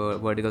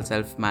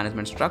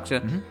self-management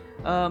structure.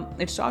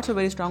 It starts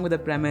very strong with the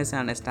premise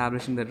and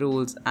establishing the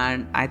rules,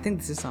 and I think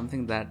this is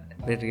something that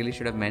we really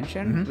should have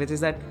mentioned, which is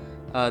that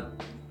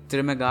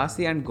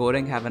Trimagasi and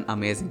Goring have an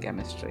amazing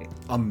chemistry.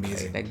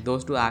 Amazing. Like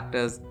those two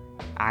actors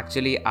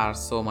actually are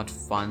so much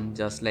fun,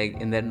 just like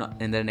in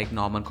their like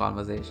normal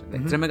conversation.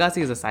 Like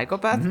Trimagasi is a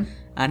psychopath,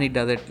 and he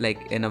does it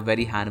like in a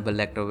very Hannibal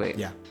Lecter way.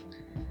 Yeah.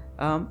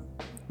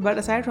 But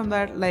aside from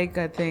that, like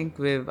I think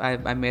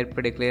I made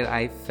pretty clear,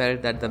 I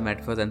felt that the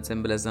metaphors and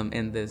symbolism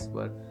in this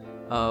were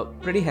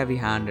pretty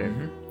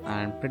heavy-handed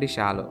and pretty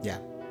shallow. Yeah.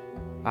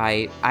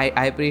 I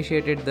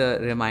appreciated the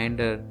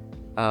reminder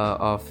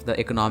of the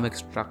economic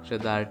structure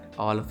that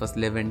all of us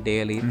live in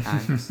daily.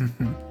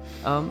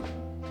 And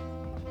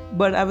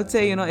but I would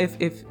say,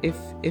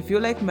 if you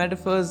like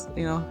metaphors,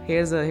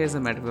 here's a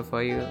metaphor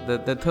for you.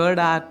 The third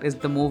act is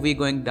the movie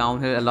going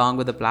downhill along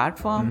with the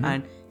platform,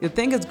 and you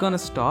think it's gonna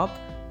stop,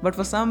 but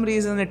for some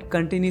reason it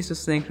continues to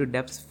sink to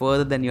depths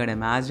further than you had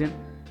imagined,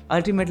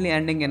 ultimately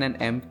ending in an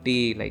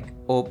empty, like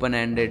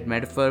open-ended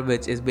metaphor,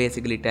 which is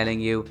basically telling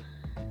you,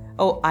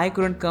 oh, I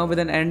couldn't come with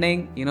an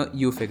ending,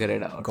 you figure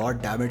it out.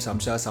 God damn it,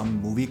 Samsha,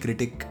 some movie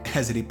critic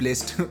has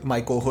replaced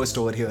my co-host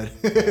over here.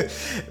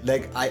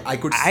 Like, I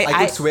could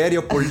swear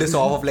you pulled this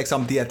off of like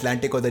some The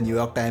Atlantic or the New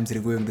York Times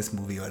reviewing this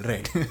movie,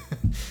 alright?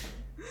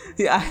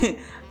 Yeah,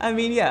 I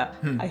mean, yeah.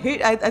 I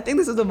think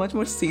this is a much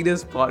more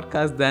serious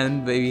podcast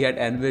than we had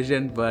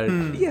envisioned, but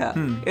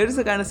it is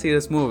a kind of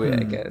serious movie,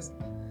 I guess.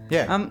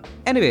 Yeah.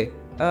 Anyway,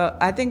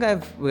 I think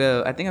I've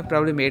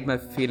probably made my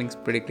feelings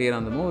pretty clear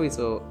on the movie,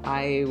 so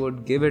I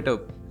would give it a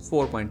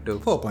 4.2.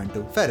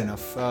 4.2, fair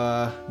enough.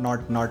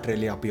 Not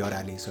really up your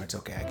alley, so it's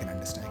okay. I can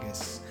understand, I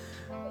guess.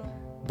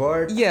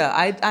 But yeah,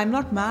 I'm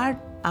not mad.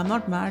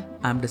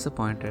 I'm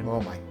disappointed. Oh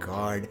my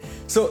god.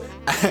 So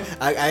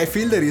I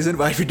feel the reason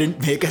why we didn't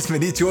make as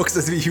many jokes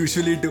as we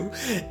usually do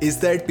is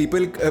that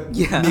people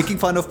making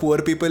fun of poor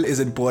people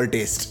is in poor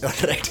taste.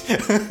 Alright?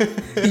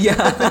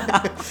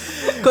 Yeah.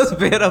 Because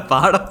we're a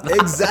part of that.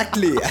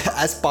 Exactly.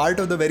 As part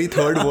of the very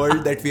third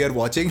world that we are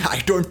watching,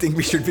 I don't think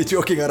we should be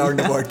joking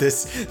around about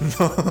this.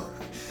 No.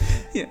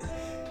 Yeah.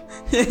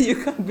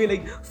 You can't be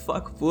like,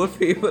 fuck poor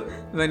people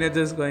when you're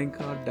just going,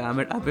 god damn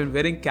it, I've been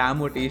wearing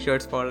camo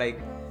t-shirts for like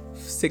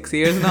 6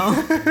 years now.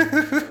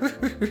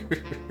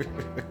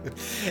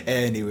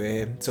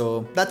 Anyway,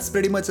 so that's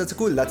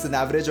cool. That's an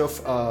average of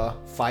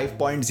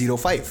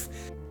 5.05.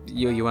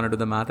 You want to do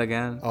the math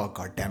again? Oh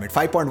god damn it,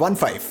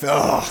 5.15.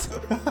 Oh.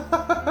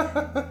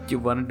 You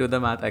want to do the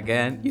math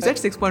again? You said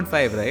 6.5,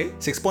 right?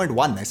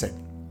 6.1 I said.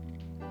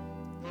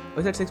 Oh,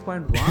 you said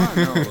 6.1?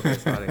 No, okay,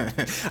 sorry.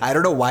 I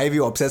don't know why we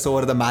obsess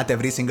over the math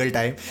every single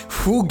time.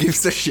 Who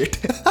gives a shit?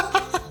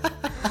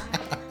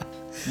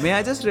 May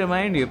I just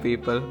remind you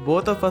people,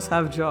 both of us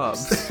have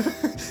jobs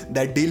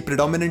that deal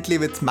predominantly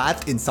with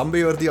math in some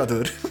way or the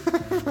other.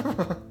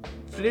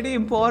 Pretty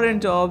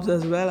important jobs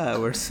as well, I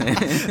would say.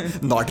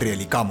 Not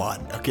really, come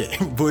on. Okay,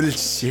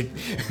 bullshit.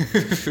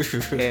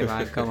 Hey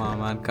man, come on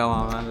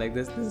man. Like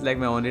this is like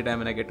my only time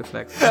when I get to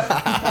flex.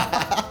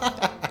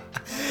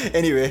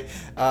 Anyway,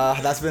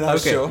 that's been our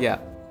show. Yeah.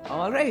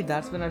 Alright,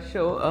 that's been our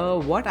show.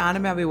 What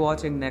anime are we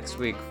watching next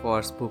week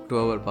for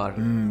Spooktober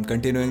Party?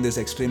 Continuing this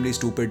extremely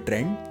stupid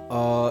trend.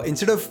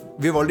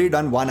 We've already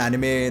done one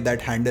anime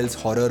that handles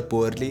horror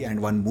poorly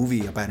and one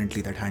movie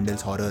apparently that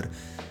handles horror,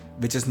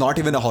 which is not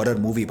even a horror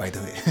movie, by the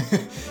way.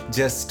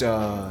 Just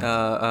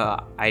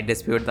I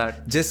dispute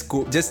that. Just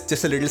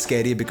a little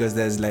scary because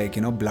there's like,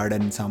 blood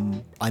and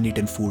some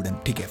uneaten food and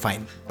okay,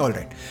 fine. All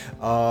right.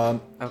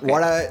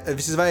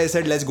 Which is why I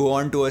said let's go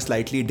on to a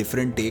slightly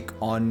different take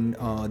on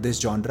this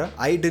genre.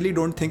 I really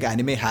don't think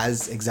anime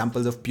has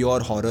examples of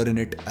pure horror in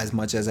it as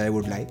much as I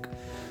would like.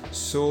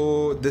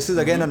 So this is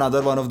again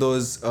another one of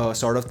those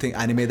sort of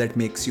anime that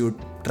makes you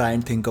try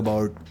and think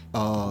about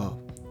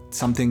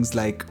some things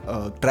like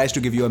tries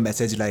to give you a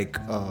message like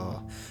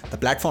the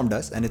platform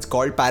does, and it's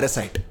called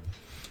Parasite.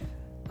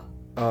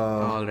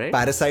 All right.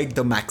 Parasite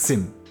the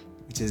Maxim,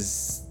 which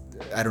is,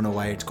 I don't know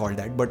why it's called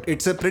that, but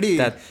it's a pretty...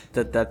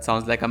 That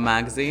sounds like a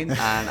magazine,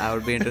 and I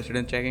would be interested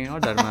in checking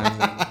out that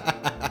magazine.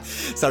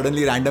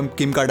 Suddenly random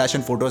Kim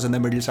Kardashian photos in the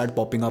middle start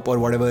popping up, or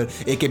whatever,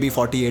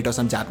 AKB48 or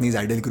some Japanese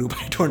idol group,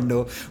 I don't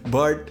know.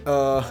 But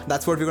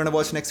that's what we're going to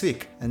watch next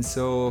week. And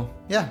so,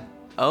 yeah.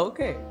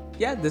 Okay.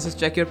 Yeah, this is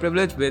Check Your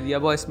Privilege with your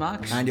boy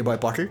Smash. And your boy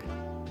Pottle.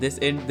 This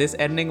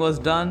ending was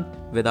done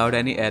without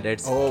any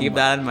edits. Keep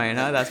that in mind,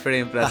 huh? That's pretty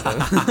impressive.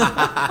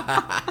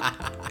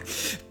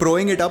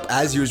 Proing it up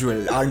as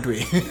usual, aren't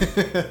we?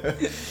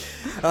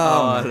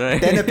 Right.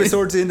 10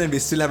 episodes in and we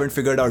still haven't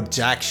figured out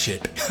jack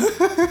shit.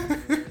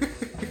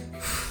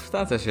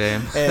 That's a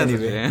shame. That's a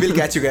Anyway, shame. we'll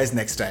catch you guys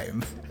next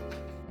time.